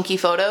hot kinky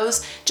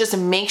photos. Just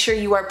make sure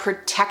you are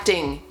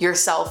protecting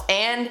yourself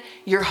and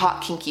your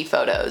hot kinky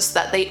photos,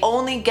 that they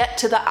only get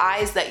to the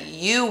eyes that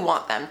you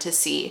want them to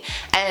see,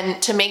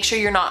 and to make sure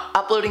you're not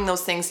uploading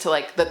those things to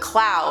like the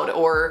cloud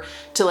or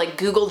to like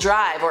Google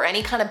Drive or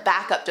any kind of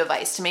backup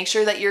device, to make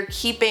sure that you're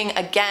keeping,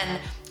 again,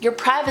 your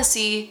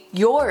privacy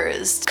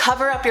yours.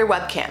 Cover up your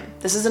webcam.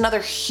 This is another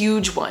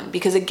huge one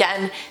because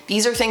again,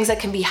 these are things that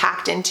can be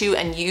hacked into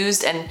and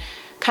used and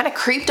kind of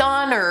creeped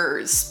on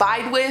or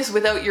spied with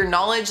without your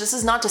knowledge. This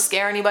is not to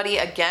scare anybody.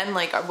 Again,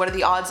 like, what are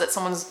the odds that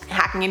someone's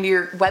hacking into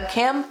your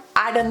webcam?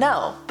 I don't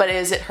know. But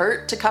does it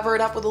hurt to cover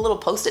it up with a little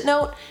post-it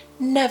note?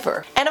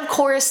 Never. And of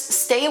course,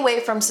 stay away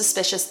from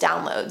suspicious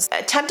downloads.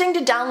 Attempting to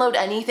download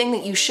anything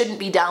that you shouldn't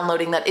be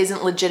downloading that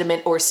isn't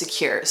legitimate or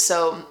secure.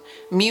 So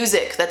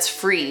music that's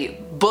free,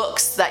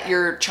 books that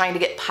you're trying to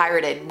get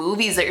pirated,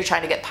 movies that you're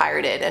trying to get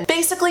pirated, and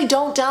basically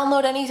don't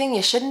download anything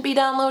you shouldn't be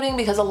downloading,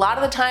 because a lot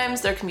of the times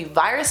there can be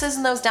viruses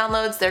in those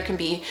downloads, there can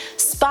be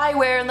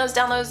spyware in those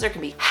downloads, there can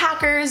be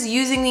hackers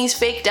using these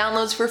fake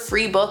downloads for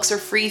free books or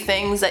free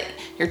things that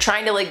you're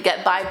trying to like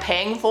get by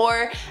paying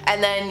for,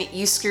 and then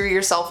you screw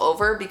yourself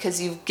over because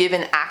you've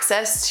given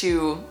access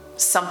to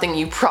something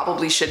you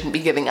probably shouldn't be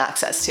giving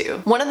access to.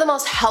 One of the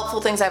most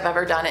helpful things I've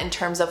ever done in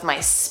terms of my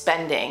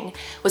spending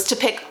was to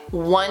pick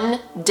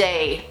one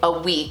day a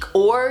week,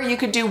 or you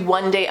could do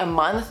one day a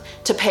month,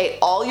 to pay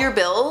all your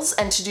bills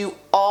and to do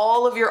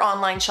all of your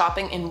online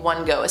shopping in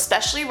one go.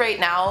 Especially right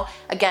now,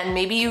 again,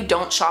 maybe you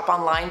don't shop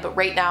online, but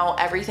right now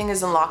everything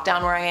is in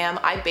lockdown where I am.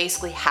 I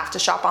basically have to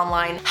shop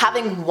online.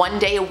 Having one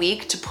day a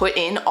week to put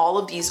in all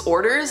of these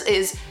orders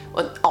is,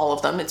 well, all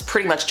of them, it's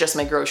pretty much just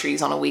my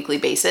groceries on a weekly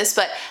basis,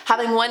 but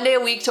having one day a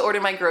week to order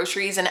my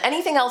groceries and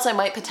anything else I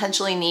might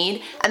potentially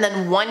need, and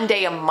then one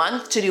day a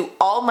month to do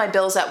all my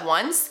bills at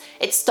once,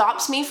 it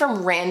stops me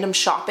from random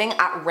shopping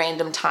at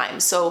random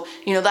times. So,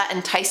 you know, that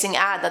enticing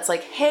ad that's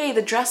like, hey,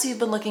 the dress you've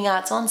been looking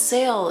at, it's on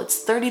sale.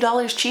 It's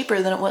 $30 cheaper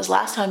than it was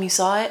last time you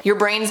saw it. Your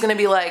brain's gonna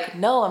be like,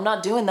 no, I'm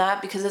not doing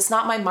that because it's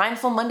not my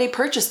Mindful Monday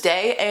purchase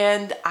day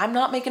and I'm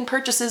not making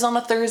purchases on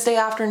a Thursday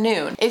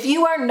afternoon. If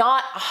you are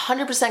not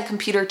 100%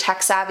 computer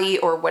tech savvy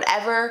or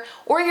whatever,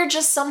 or you're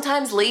just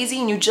sometimes lazy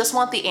and you just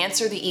want the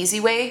answer the easy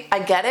way, I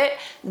get it.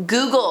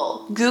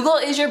 Google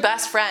is your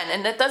best friend.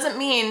 And that doesn't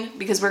mean,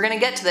 because we're gonna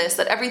get to this,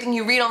 that everything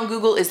you read on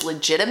Google is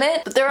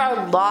legitimate, but there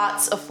are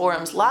lots of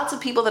forums, lots of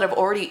people that have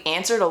already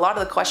answered a lot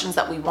of the questions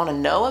that we wanna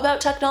know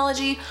about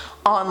technology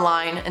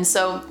online. And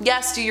so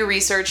yes, do your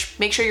research,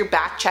 make sure you're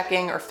back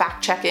checking or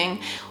fact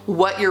checking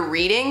what you're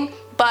reading.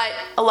 But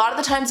a lot of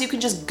the times you can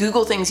just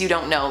Google things you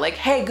don't know. Like,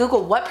 hey,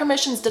 Google, what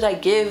permissions did I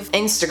give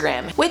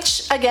Instagram?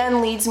 Which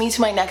again leads me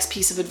to my next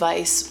piece of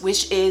advice,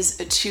 which is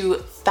to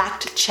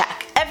fact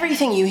check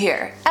everything you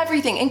hear,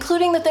 everything,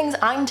 including the things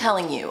I'm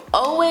telling you.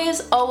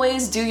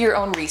 Always do your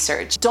own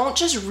research. Don't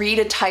just read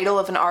a title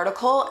of an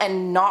article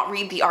and not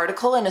read the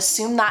article and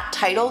assume that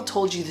title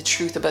told you the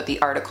truth about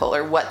the article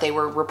or what they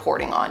were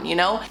reporting on, you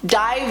know?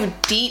 Dive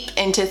deep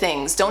into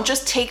things. Don't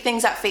just take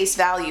things at face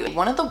value.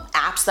 One of the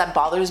apps that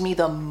bothers me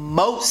the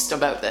most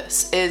about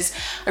this is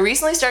I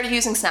recently started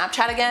using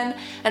Snapchat again,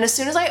 and as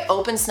soon as I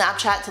open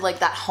Snapchat to like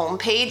that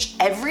homepage,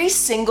 every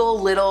single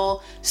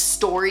little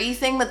story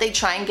thing that they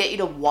try and get you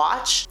to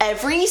watch,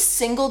 every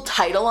single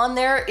title on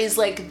there is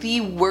like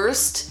the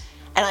worst,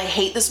 and I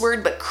hate this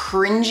word, but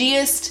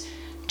cringiest,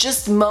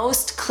 just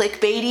most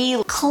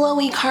clickbaity.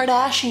 Khloe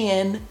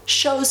Kardashian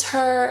shows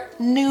her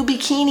new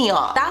bikini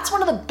off. That's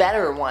one of the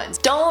better ones.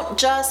 Don't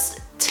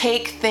just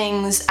take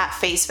things at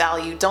face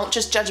value. Don't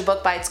just judge a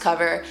book by its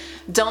cover.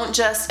 Don't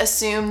just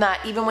assume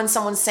that even when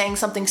someone's saying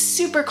something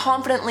super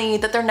confidently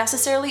that they're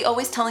necessarily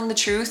always telling the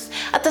truth.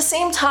 At the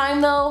same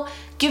time though,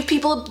 give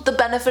people the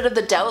benefit of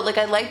the doubt. Like,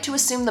 I like to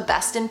assume the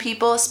best in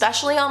people,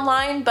 especially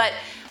online, but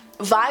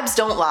vibes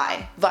don't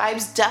lie.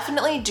 Vibes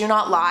definitely do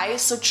not lie,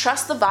 so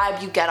trust the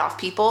vibe you get off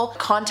people.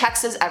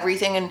 Context is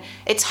everything, and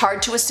it's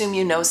hard to assume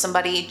you know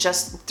somebody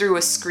just through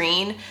a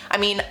screen. I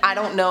mean, I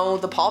don't know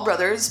the Paul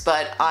brothers,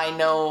 but I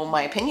know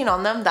my opinion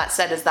on them. That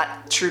said, is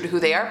that true to who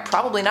they are?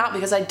 Probably not,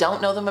 because I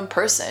don't know them in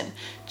person.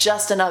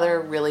 Just another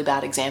really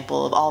bad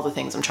example of all the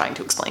things I'm trying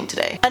to explain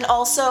today. And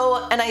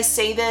also, and I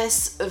say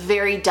this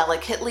very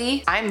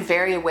delicately, I'm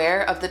very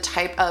aware of the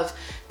type of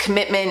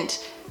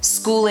commitment,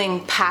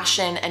 schooling,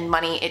 passion, and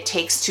money it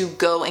takes to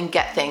go and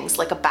get things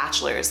like a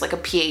bachelor's, like a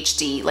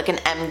PhD, like an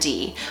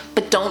MD.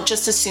 But don't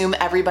just assume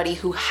everybody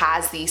who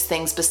has these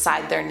things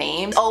beside their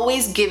name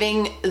always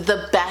giving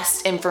the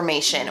best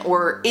information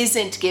or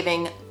isn't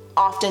giving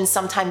often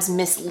sometimes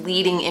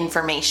misleading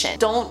information.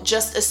 Don't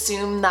just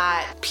assume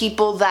that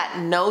people that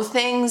know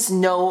things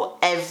know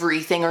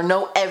everything or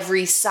know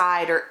every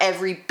side or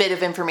every bit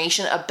of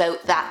information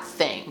about that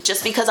thing.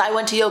 Just because I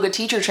went to yoga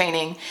teacher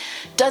training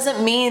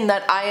doesn't mean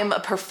that I am a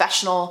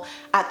professional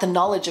at the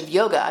knowledge of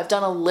yoga. I've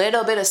done a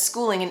little bit of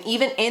schooling, and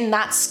even in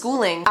that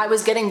schooling, I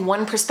was getting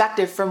one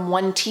perspective from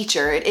one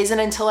teacher. It isn't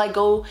until I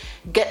go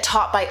get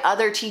taught by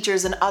other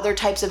teachers and other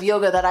types of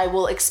yoga that I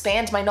will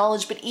expand my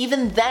knowledge, but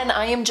even then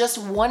I am just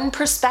one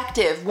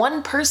perspective,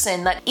 one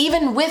person that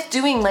even with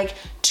doing like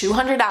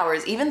 200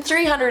 hours, even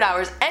 300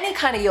 hours, any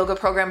kind of yoga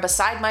program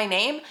beside my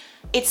name,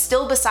 it's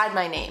still beside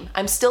my name.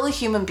 I'm still a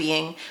human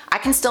being. I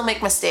can still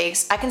make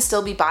mistakes. I can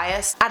still be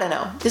biased. I don't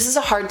know. This is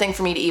a hard thing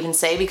for me to even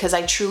say because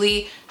I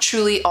truly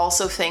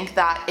also think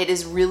that it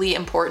is really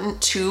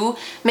important to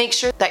make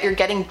sure that you're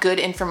getting good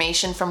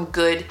information from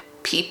good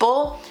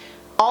people.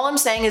 All I'm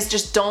saying is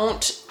just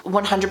don't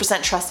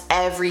 100% trust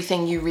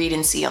everything you read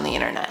and see on the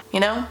internet. You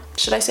know?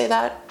 Should I say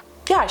that?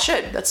 Yeah, I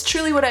should. That's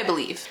truly what I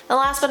believe. And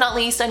last but not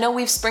least, I know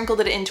we've sprinkled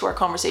it into our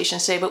conversation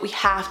today, but we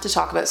have to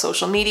talk about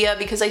social media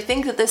because I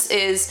think that this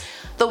is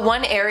the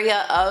one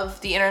area of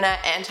the internet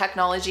and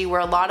technology where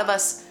a lot of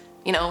us,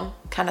 you know,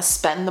 kind of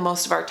spend the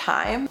most of our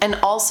time and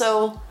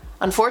also,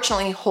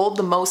 unfortunately, hold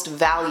the most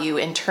value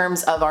in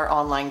terms of our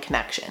online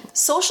connection.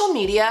 Social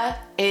media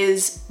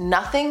is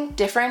nothing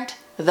different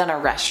than a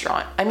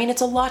restaurant. I mean,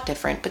 it's a lot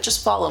different, but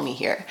just follow me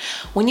here.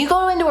 When you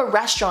go into a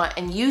restaurant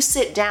and you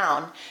sit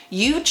down,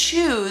 you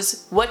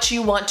choose what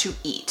you want to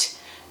eat.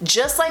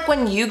 Just like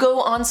when you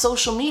go on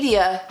social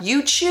media,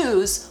 you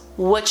choose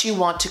what you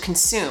want to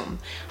consume.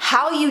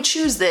 How you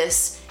choose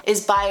this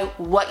is by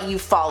what you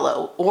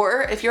follow,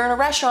 or if you're in a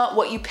restaurant,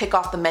 what you pick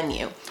off the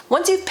menu.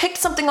 Once you've picked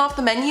something off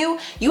the menu,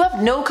 you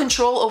have no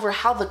control over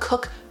how the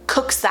cook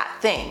cooks that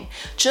thing.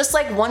 Just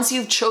like once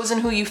you've chosen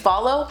who you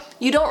follow,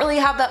 you don't really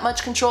have that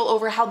much control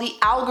over how the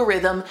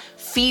algorithm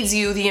feeds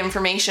you the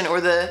information or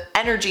the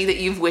energy that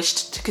you've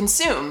wished to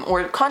consume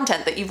or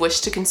content that you've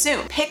wished to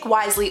consume. Pick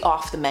wisely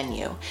off the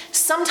menu.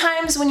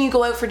 Sometimes when you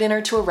go out for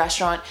dinner to a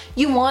restaurant,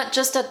 you want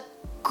just a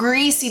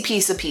greasy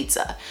piece of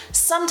pizza.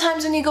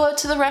 Sometimes when you go out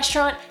to the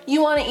restaurant,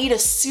 you want to eat a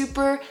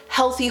super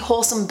healthy,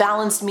 wholesome,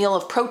 balanced meal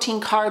of protein,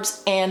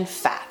 carbs, and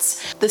fat.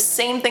 stats. The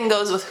same thing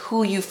goes with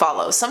who you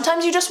follow.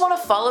 Sometimes you just want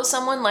to follow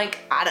someone like,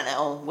 I don't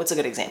know, what's a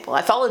good example?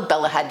 I followed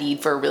Bella Hadid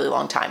for a really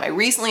long time. I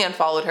recently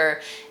unfollowed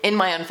her in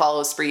my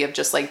unfollow spree of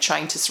just like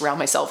trying to surround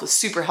myself with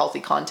super healthy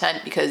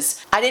content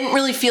because I didn't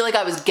really feel like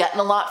I was getting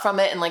a lot from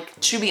it. And like,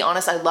 to be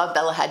honest, I love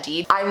Bella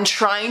Hadid. I'm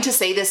trying to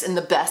say this in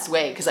the best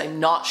way because I'm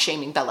not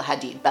shaming Bella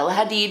Hadid. Bella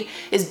Hadid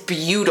is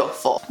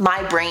beautiful.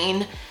 My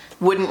brain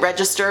wouldn't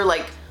register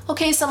like,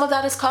 okay, some of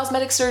that is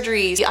cosmetic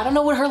surgeries. I don't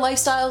know what her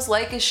lifestyle's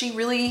like. Is she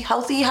really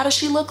healthy? How does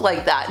she look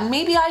like that? And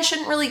maybe I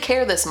shouldn't really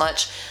care this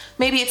much.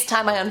 Maybe it's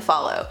time I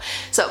unfollow.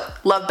 So,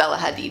 love Bella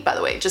Hadid, by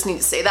the way. Just need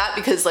to say that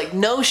because like,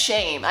 no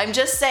shame. I'm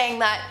just saying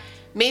that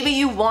maybe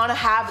you want to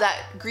have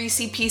that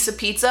greasy piece of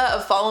pizza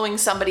of following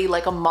somebody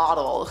like a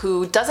model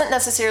who doesn't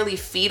necessarily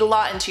feed a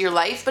lot into your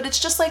life, but it's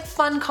just like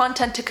fun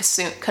content to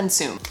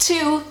consume.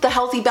 2, the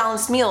healthy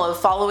balanced meal of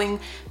following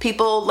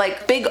people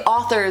like big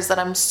authors that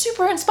I'm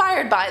super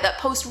inspired by that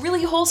post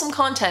really wholesome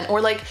content, or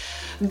like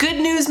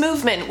Good News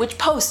Movement, which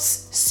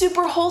posts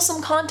super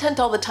wholesome content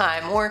all the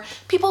time, or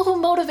people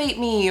who motivate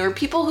me, or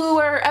people who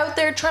are out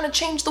there trying to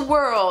change the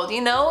world,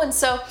 you know? And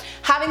so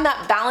having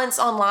that balance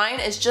online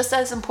is just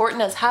as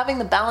important as having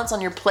the balance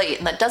on your plate.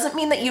 And that doesn't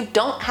mean that you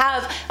don't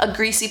have a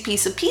greasy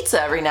piece of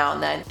pizza every now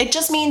and then. It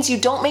just means you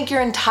don't make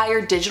your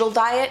entire digital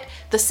diet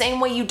the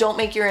same way you don't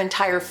make your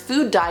entire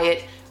food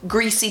diet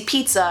greasy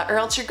pizza, or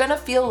else you're gonna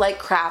feel like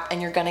crap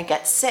and you're gonna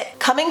get sick.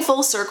 Coming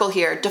full circle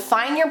here,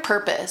 define your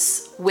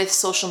purpose with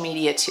social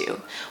media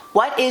too.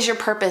 What is your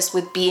purpose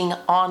with being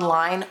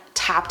online,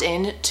 tapped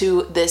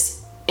into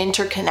this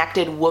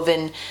interconnected,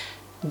 woven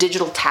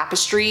digital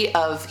tapestry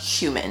of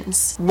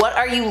humans? What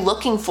are you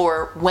looking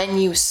for when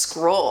you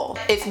scroll?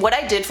 If what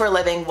I did for a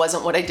living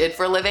wasn't what I did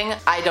for a living,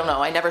 I don't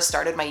know, I never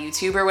started my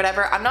YouTube or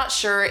whatever, I'm not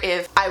sure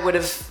if I would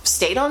have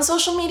stayed on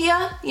social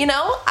media, you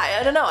know?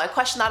 I don't know, I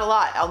question that a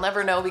lot. I'll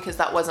never know because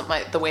that wasn't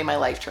the way my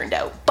life turned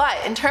out. But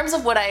in terms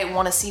of what I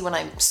want to see when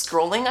I'm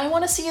scrolling, I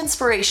want to see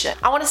inspiration.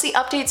 I want to see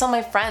updates on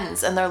my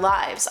friends and their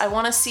lives. I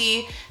want to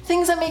see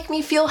things that make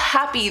me feel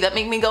happy, that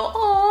make me go,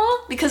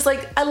 aww, because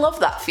like, I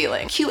love that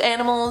feeling. Cute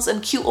animals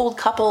and cute old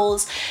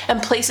couples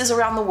and places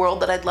around the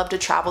world that I'd love to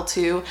travel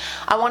to.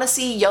 I want to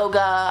see yoga.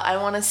 I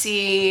want to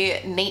see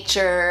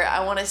nature.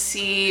 I want to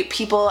see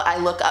people I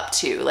look up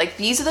to. Like,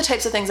 these are the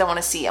types of things I want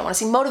to see. I want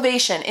to see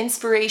motivation,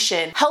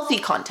 inspiration, healthy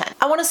content.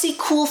 I want to see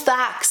cool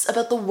facts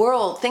about the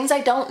world, things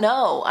I don't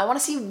know. I want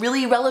to see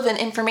really relevant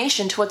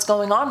information to what's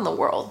going on in the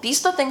world.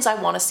 These are the things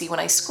I want to see when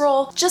I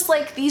scroll, just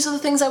like these are the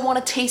things I want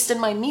to taste in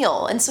my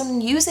meal. And so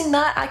using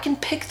that, I can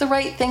pick the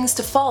right things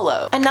to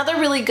follow. Another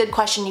really good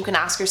question you can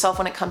ask yourself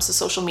when it comes to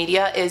social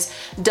media is,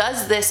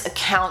 does this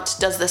account,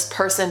 does this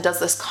person,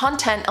 does this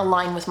content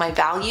align with my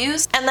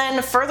values? And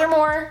then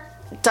furthermore,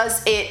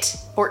 does it,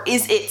 or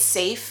is it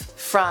safe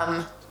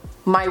from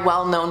my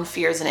well-known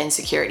fears and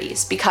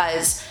insecurities?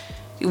 Because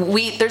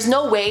there's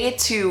no way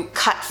to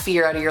cut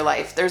fear out of your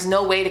life. There's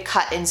no way to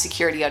cut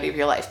insecurity out of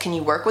your life. Can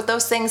you work with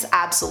those things?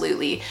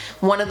 Absolutely.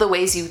 One of the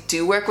ways you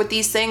do work with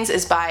these things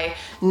is by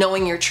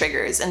knowing your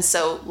triggers. And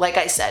so, like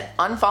I said,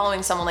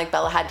 unfollowing someone like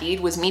Bella Hadid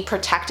was me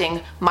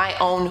protecting my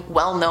own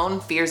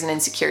well-known fears and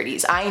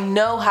insecurities. I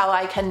know how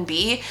I can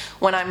be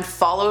when I'm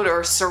followed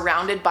or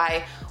surrounded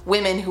by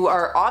women who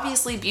are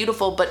obviously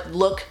beautiful but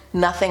look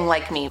nothing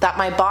like me, that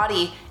my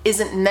body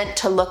isn't meant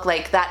to look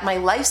like, that my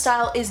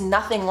lifestyle is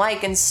nothing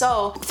like. And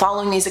so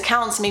following these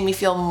accounts made me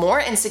feel more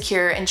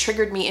insecure and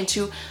triggered me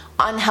into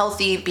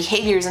unhealthy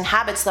behaviors and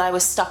habits that I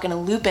was stuck in a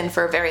loop in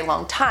for a very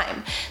long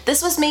time.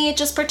 This was me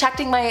just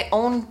protecting my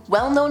own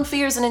well-known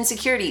fears and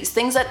insecurities,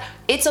 things that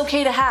it's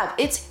okay to have,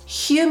 it's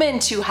human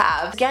to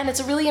have. Again,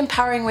 it's a really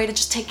empowering way to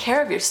just take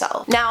care of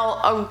yourself.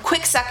 Now, a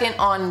quick second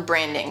on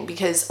branding,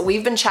 because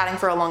we've been chatting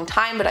for a long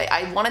time, but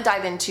I want to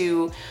dive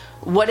into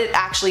what it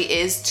actually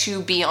is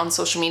to be on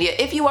social media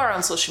if you are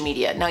on social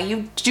media. Now,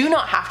 you do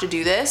not have to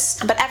do this,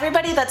 but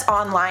everybody that's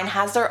online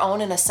has their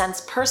own, in a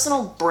sense,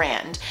 personal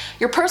brand.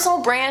 Your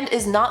personal brand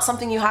is not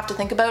something you have to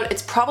think about.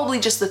 It's probably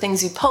just the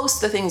things you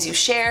post, the things you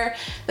share,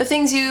 the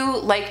things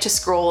you like to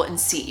scroll and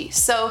see.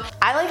 So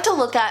I like to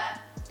look at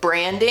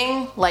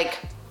branding like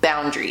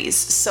boundaries.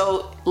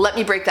 So let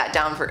me break that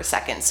down for a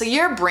second. So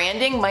your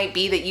branding might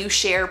be that you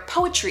share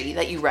poetry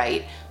that you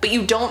write, but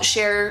you don't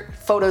share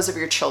photos of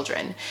your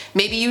children.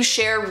 Maybe you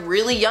share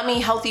really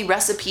yummy, healthy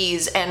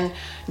recipes and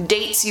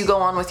dates you go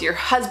on with your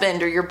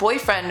husband or your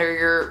boyfriend or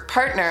your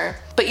partner,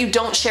 but you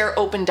don't share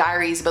open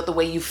diaries about the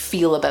way you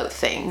feel about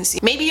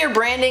things. Maybe your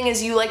branding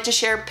is you like to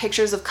share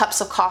pictures of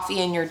cups of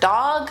coffee and your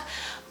dog,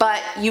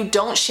 but you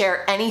don't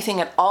share anything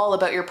at all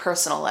about your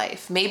personal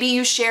life. Maybe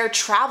you share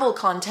travel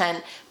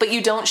content, but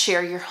you don't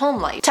share your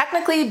home life.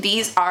 Technically,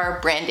 these are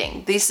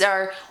branding. These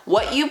are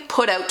what you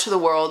put out to the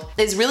world,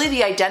 is really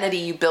the identity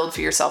you build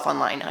for yourself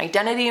online.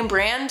 Identity and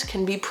brand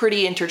can be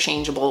pretty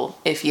interchangeable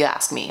if you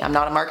ask me. I'm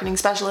not a marketing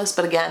specialist,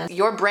 but again,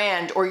 your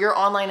brand or your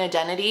online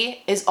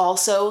identity is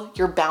also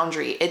your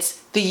boundary.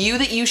 It's the you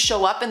that you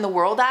show up in the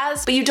world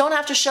as, but you don't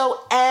have to show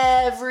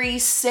every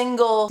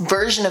single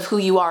version of who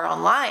you are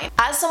online.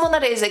 As someone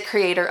that is a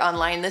creator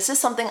online, this is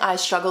something I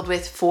struggled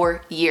with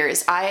for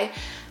years. I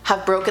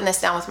have broken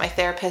this down with my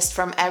therapist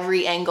from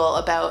every angle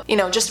about,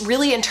 just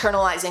really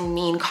internalizing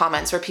mean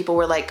comments where people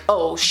were like,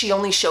 oh, she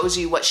only shows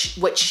you what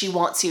she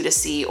wants you to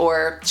see,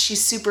 or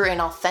she's super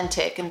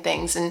inauthentic and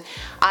things. And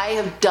I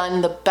have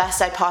done the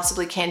best I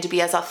possibly can to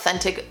be as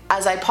authentic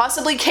as I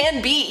possibly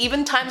can be,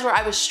 even times where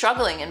I was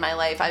struggling in my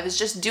life. I was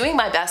just doing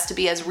my best to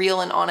be as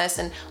real and honest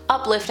and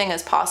uplifting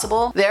as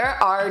possible.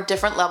 There are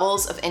different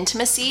levels of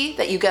intimacy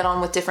that you get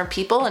on with different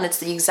people, and it's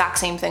the exact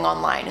same thing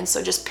online. And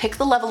so just pick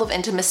the level of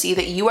intimacy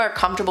that you are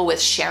comfortable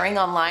with sharing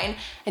online,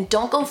 and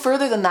don't go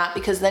further than that,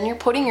 because then you're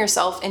putting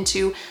yourself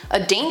into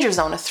a danger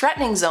zone, a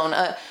threatening zone,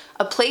 a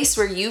place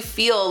where you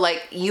feel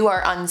like you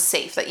are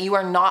unsafe, that you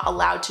are not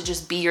allowed to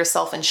just be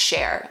yourself and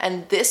share.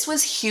 And this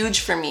was huge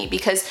for me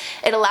because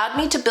it allowed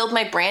me to build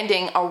my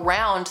branding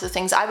around the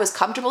things I was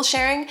comfortable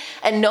sharing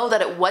and know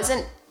that it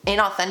wasn't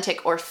inauthentic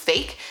or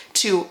fake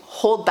to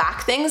hold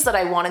back things that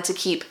I wanted to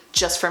keep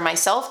just for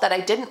myself, that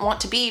I didn't want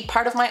to be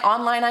part of my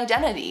online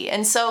identity.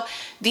 And so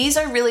these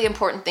are really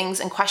important things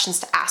and questions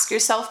to ask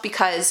yourself,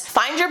 because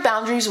find your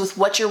boundaries with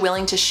what you're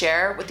willing to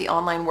share with the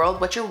online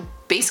world, what you're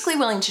basically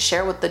willing to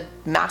share with the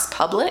mass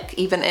public.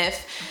 Even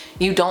if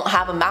you don't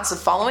have a massive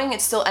following,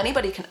 it's still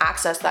anybody can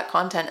access that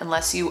content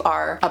unless you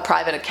are a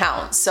private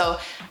account. So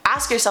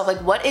ask yourself,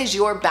 like, what is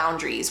your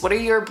boundaries? What are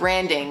your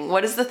branding?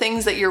 What is the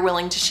things that you're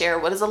willing to share?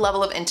 What is the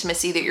level of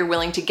intimacy that you're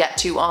willing to get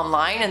to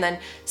online? And then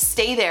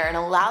stay there and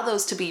allow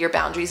those to be your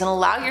boundaries, and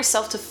allow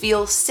yourself to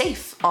feel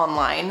safe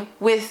online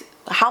with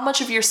how much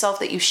of yourself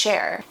that you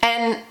share.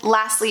 And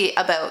lastly,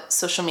 about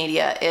social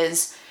media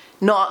is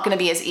not going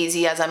to be as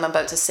easy as I'm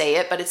about to say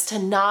it, but it's to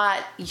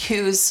not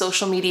use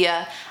social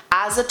media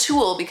as a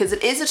tool, because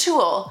it is a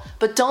tool,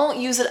 but don't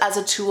use it as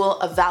a tool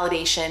of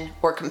validation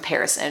or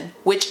comparison,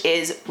 which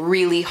is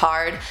really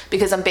hard,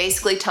 because I'm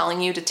basically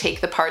telling you to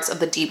take the parts of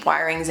the deep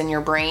wirings in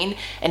your brain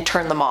and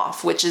turn them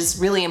off, which is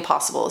really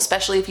impossible,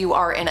 especially if you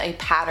are in a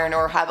pattern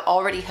or have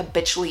already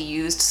habitually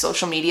used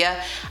social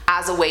media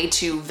as a way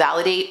to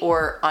validate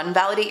or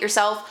unvalidate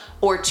yourself,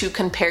 or to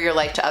compare your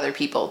life to other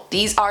people.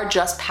 These are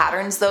just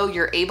patterns though.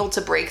 You're able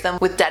to break them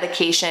with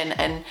dedication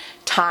and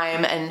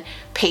time and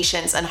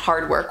patience and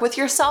hard work with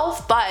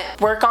yourself, but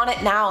work on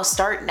it now.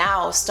 Start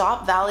now.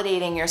 Stop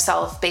validating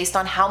yourself based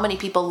on how many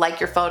people like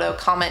your photo,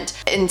 comment,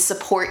 and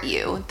support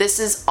you. This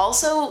is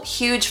also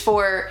huge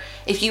for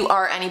if you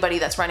are anybody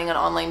that's running an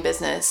online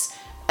business.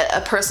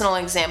 A personal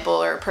example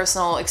or a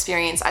personal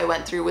experience I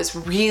went through was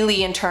really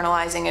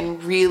internalizing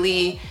and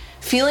really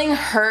feeling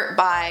hurt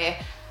by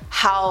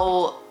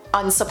how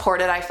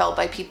unsupported I felt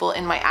by people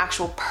in my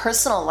actual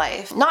personal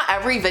life. Not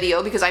every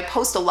video, because I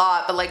post a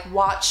lot, but like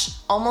watch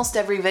almost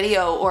every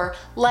video, or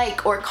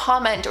like or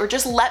comment, or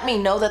just let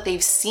me know that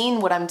they've seen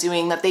what I'm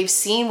doing, that they've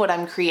seen what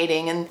I'm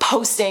creating and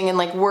posting and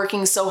like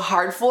working so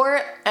hard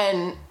for.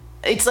 And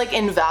it's like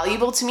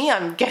invaluable to me.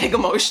 I'm getting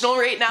emotional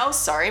right now.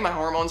 Sorry, my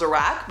hormones are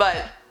whack,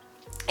 but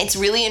it's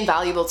really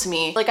invaluable to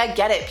me. Like, I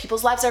get it.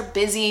 People's lives are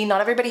busy.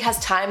 Not everybody has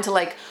time to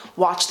like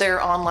watch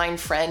their online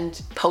friend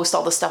post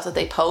all the stuff that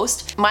they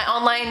post. My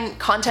online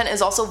content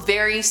is also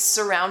very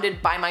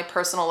surrounded by my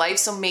personal life.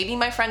 So maybe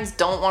my friends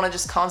don't want to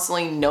just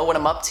constantly know what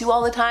I'm up to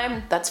all the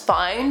time. That's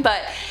fine.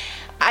 But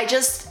I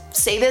just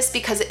say this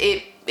because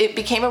it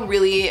became a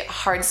really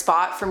hard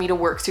spot for me to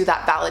work through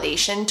that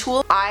validation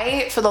tool.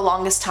 I, for the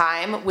longest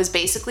time, was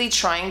basically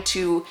trying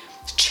to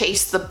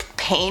chase the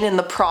pain and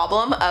the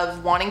problem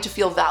of wanting to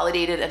feel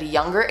validated at a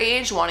younger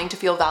age, wanting to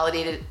feel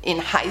validated in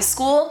high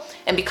school.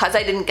 And because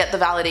I didn't get the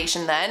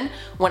validation then,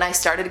 when I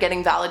started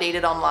getting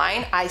validated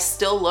online, I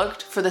still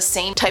looked for the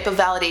same type of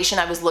validation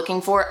I was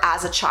looking for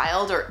as a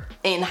child or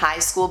in high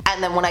school.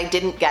 And then when I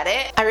didn't get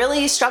it, I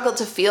really struggled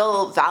to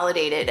feel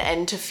validated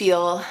and to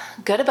feel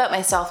good about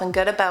myself and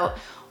good about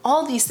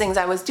all these things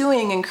I was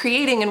doing and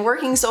creating and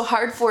working so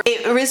hard for.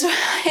 It was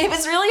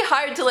really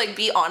hard to like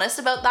be honest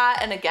about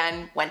that. And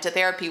again, went to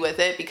therapy with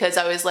it, because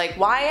I was like,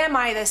 why am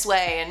I this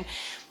way? And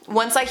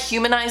once I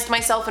humanized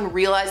myself and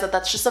realized that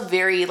that's just a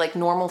very like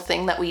normal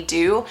thing that we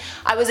do,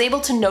 I was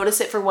able to notice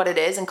it for what it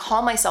is and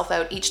call myself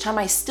out each time.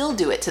 I still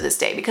do it to this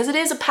day, because it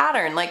is a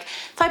pattern. Like,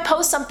 if I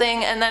post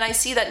something and then I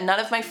see that none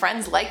of my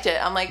friends liked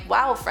it, I'm like,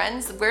 wow,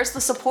 friends, where's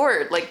the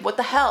support? Like, what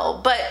the hell?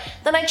 But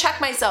then I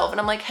check myself and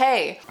I'm like,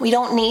 hey, we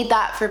don't need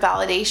that for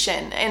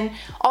validation. And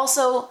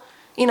also,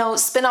 you know,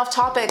 spin off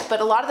topic, but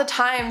a lot of the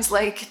times,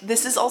 like,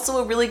 this is also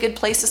a really good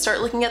place to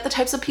start looking at the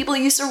types of people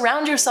you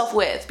surround yourself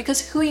with,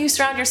 because who you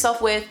surround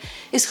yourself with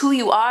is who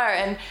you are.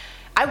 And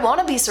I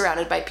want to be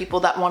surrounded by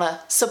people that want to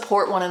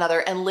support one another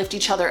and lift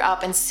each other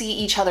up and see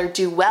each other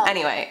do well.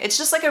 Anyway, it's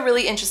just like a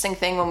really interesting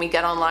thing when we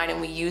get online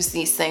and we use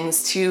these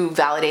things to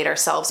validate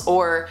ourselves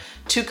or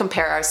to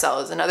compare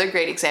ourselves. Another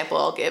great example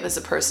I'll give as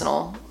a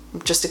personal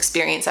just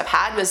experience I've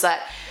had was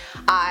that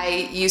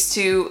I used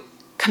to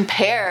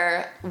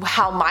compare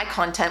how my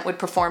content would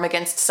perform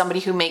against somebody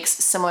who makes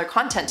similar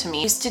content to me.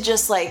 I used to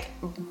just like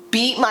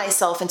beat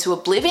myself into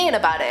oblivion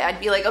about it.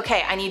 I'd be like,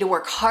 okay, I need to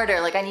work harder.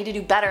 Like I need to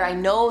do better. I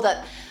know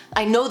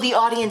the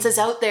audience is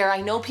out there. I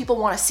know people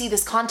want to see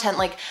this content.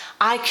 Like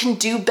I can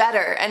do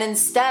better. And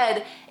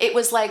instead it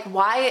was like,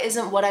 why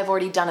isn't what I've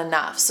already done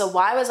enough? So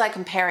why was I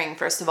comparing,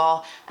 first of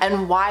all?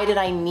 And why did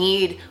I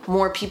need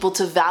more people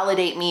to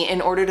validate me in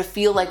order to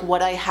feel like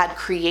what I had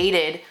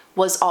created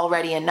was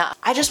already enough?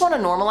 I just want to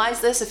normalize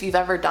this. If you've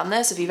ever done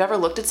this, if you've ever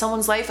looked at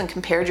someone's life and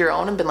compared your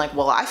own and been like,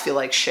 well, I feel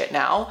like shit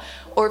now.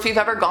 Or if you've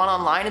ever gone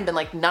online and been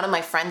like, none of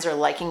my friends are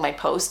liking my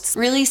posts.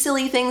 Really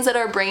silly things that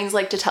our brains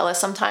like to tell us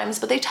sometimes,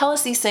 but they tell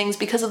us these things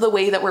because of the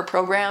way that we're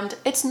programmed.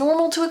 It's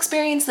normal to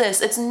experience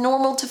this. It's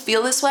normal to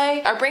feel this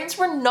way. Our brains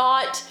were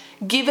not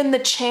given the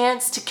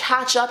chance to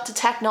catch up to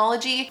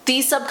technology.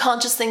 These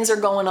subconscious things are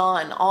going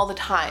on all the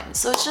time.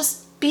 So it's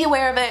just be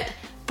aware of it.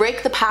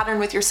 Break the pattern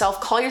with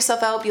yourself, call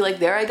yourself out, be like,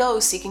 there I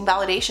go, seeking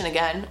validation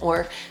again,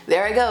 or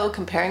there I go,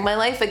 comparing my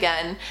life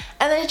again.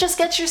 And then it just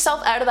gets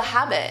yourself out of the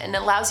habit and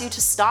it allows you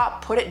to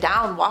stop, put it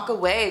down, walk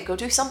away, go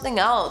do something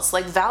else.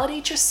 Like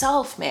validate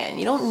yourself, man.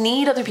 You don't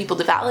need other people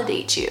to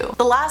validate you.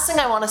 The last thing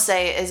I want to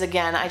say is,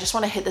 again, I just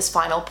want to hit this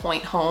final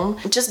point home.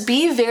 Just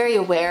be very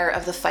aware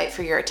of the fight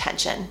for your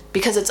attention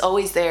because it's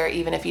always there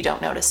even if you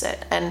don't notice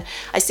it. And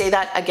I say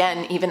that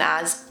again, even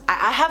as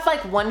I have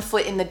like one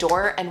foot in the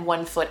door and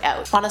one foot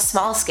out. On a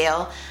small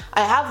scale,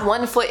 I have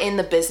one foot in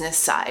the business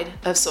side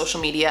of social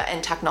media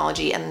and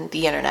technology and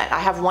the internet. I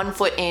have one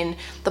foot in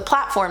the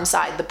platform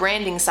side, the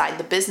branding side,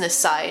 the business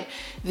side,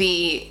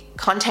 the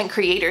content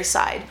creator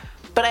side.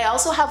 But I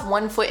also have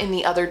one foot in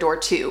the other door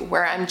too,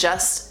 where I'm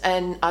just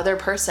an other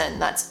person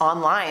that's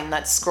online,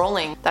 that's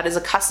scrolling, that is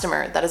a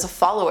customer, that is a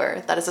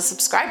follower, that is a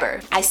subscriber.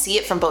 I see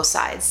it from both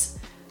sides.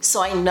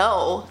 So I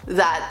know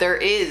that there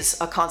is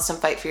a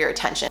constant fight for your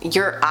attention.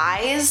 Your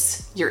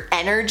eyes, your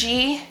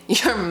energy,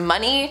 your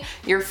money,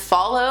 your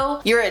follow,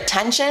 your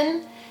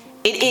attention,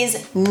 it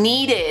is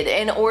needed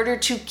in order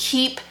to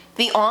keep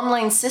the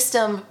online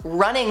system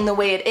running the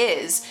way it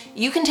is.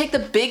 You can take the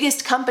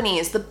biggest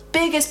companies, the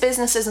biggest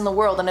businesses in the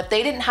world, and if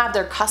they didn't have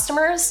their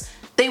customers,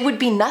 they would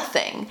be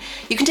nothing.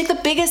 You can take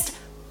the biggest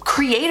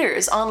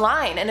creators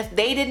online, and if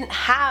they didn't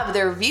have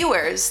their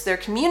viewers, their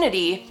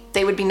community,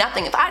 they would be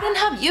nothing. If I didn't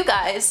have you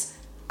guys,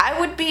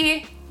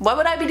 what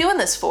would I be doing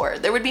this for?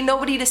 There would be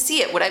nobody to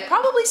see it. Would I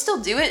probably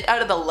still do it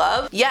out of the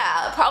love?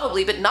 Yeah,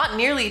 probably, but not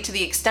nearly to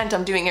the extent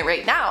I'm doing it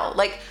right now.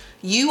 Like,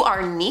 you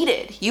are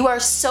needed. You are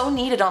so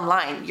needed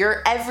online.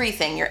 You're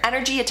everything, your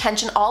energy,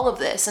 attention, all of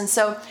this. And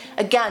so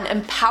again,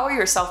 empower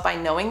yourself by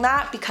knowing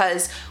that,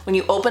 because when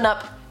you open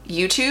up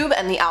YouTube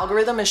and the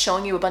algorithm is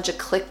showing you a bunch of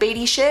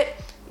clickbaity shit,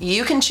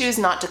 you can choose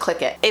not to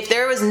click it. If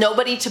there was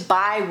nobody to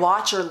buy,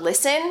 watch, or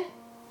listen,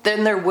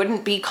 then there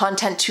wouldn't be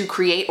content to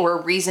create or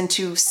a reason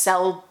to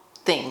sell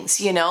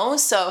things, you know?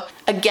 So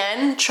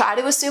again, try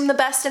to assume the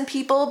best in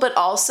people, but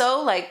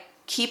also like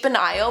keep an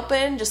eye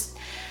open, just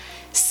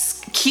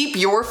keep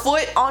your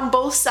foot on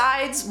both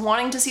sides,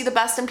 wanting to see the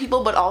best in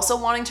people, but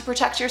also wanting to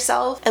protect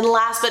yourself. And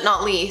last but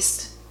not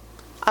least,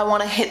 I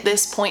want to hit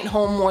this point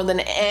home more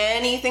than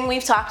anything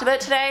we've talked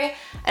about today,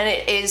 and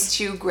it is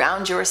to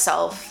ground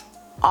yourself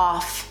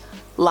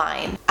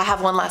offline. I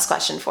have one last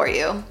question for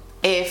you.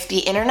 If the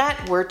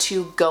internet were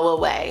to go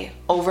away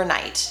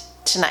overnight,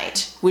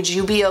 tonight, would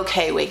you be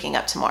okay waking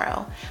up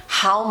tomorrow?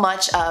 How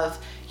much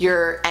of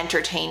your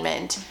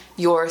entertainment,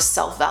 your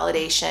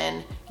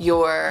self-validation,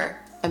 your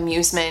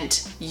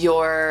amusement,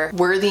 your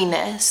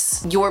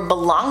worthiness, your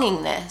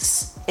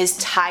belongingness is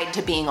tied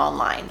to being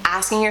online?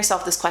 Asking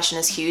yourself this question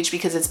is huge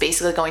because it's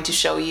basically going to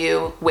show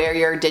you where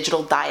your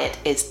digital diet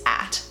is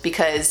at.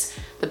 Because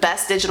the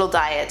best digital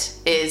diet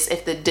is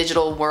if the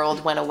digital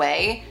world went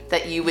away,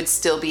 that you would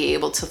still be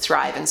able to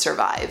thrive and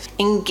survive.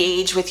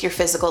 Engage with your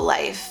physical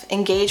life.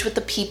 Engage with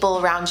the people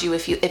around you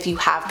if you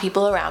have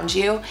people around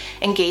you.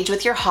 Engage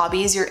with your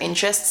hobbies, your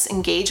interests.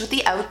 Engage with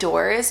the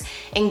outdoors.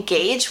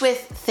 Engage with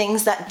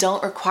things that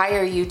don't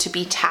require you to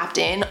be tapped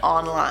in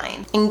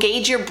online.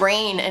 Engage your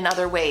brain in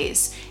other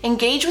ways.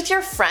 Engage with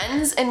your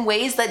friends in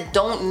ways that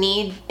don't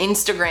need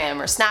Instagram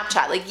or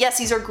Snapchat. Like, yes,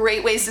 these are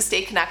great ways to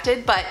stay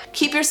connected, but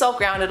keep yourself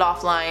grounded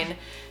offline.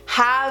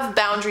 Have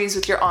boundaries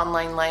with your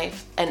online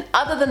life. And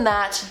other than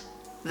that,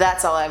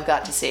 that's all I've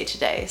got to say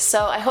today.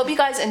 So I hope you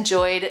guys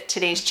enjoyed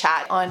today's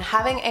chat on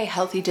having a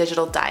healthy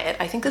digital diet.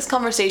 I think this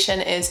conversation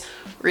is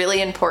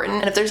really important.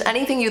 And if there's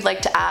anything you'd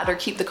like to add or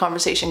keep the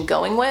conversation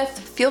going with,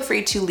 feel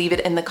free to leave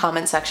it in the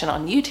comment section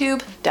on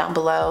YouTube down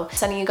below.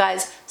 Sending you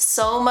guys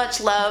so much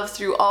love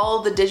through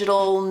all the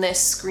digitalness,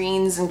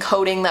 screens, and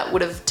coding that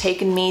would have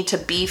taken me to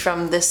be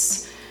from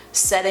this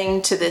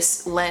setting to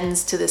this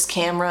lens, to this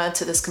camera,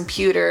 to this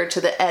computer,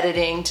 to the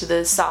editing, to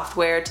the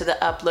software, to the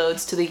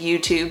uploads, to the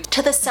YouTube,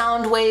 to the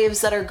sound waves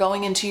that are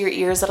going into your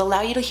ears that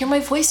allow you to hear my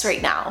voice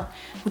right now,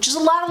 which is a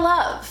lot of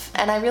love.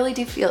 And I really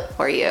do feel it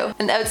for you.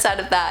 And outside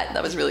of that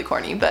was really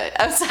corny, but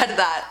outside of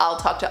that, I'll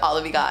talk to all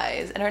of you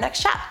guys in our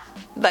next chat.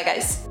 Bye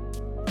guys.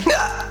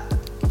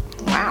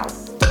 Wow.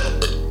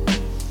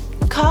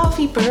 Coffee.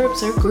 Coffee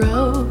burps are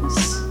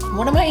gross.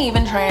 What am I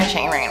even trying to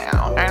say right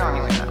now? I don't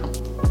even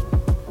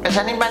know. Does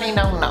anybody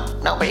know? No,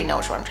 nobody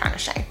knows what I'm trying to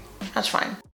say. That's fine.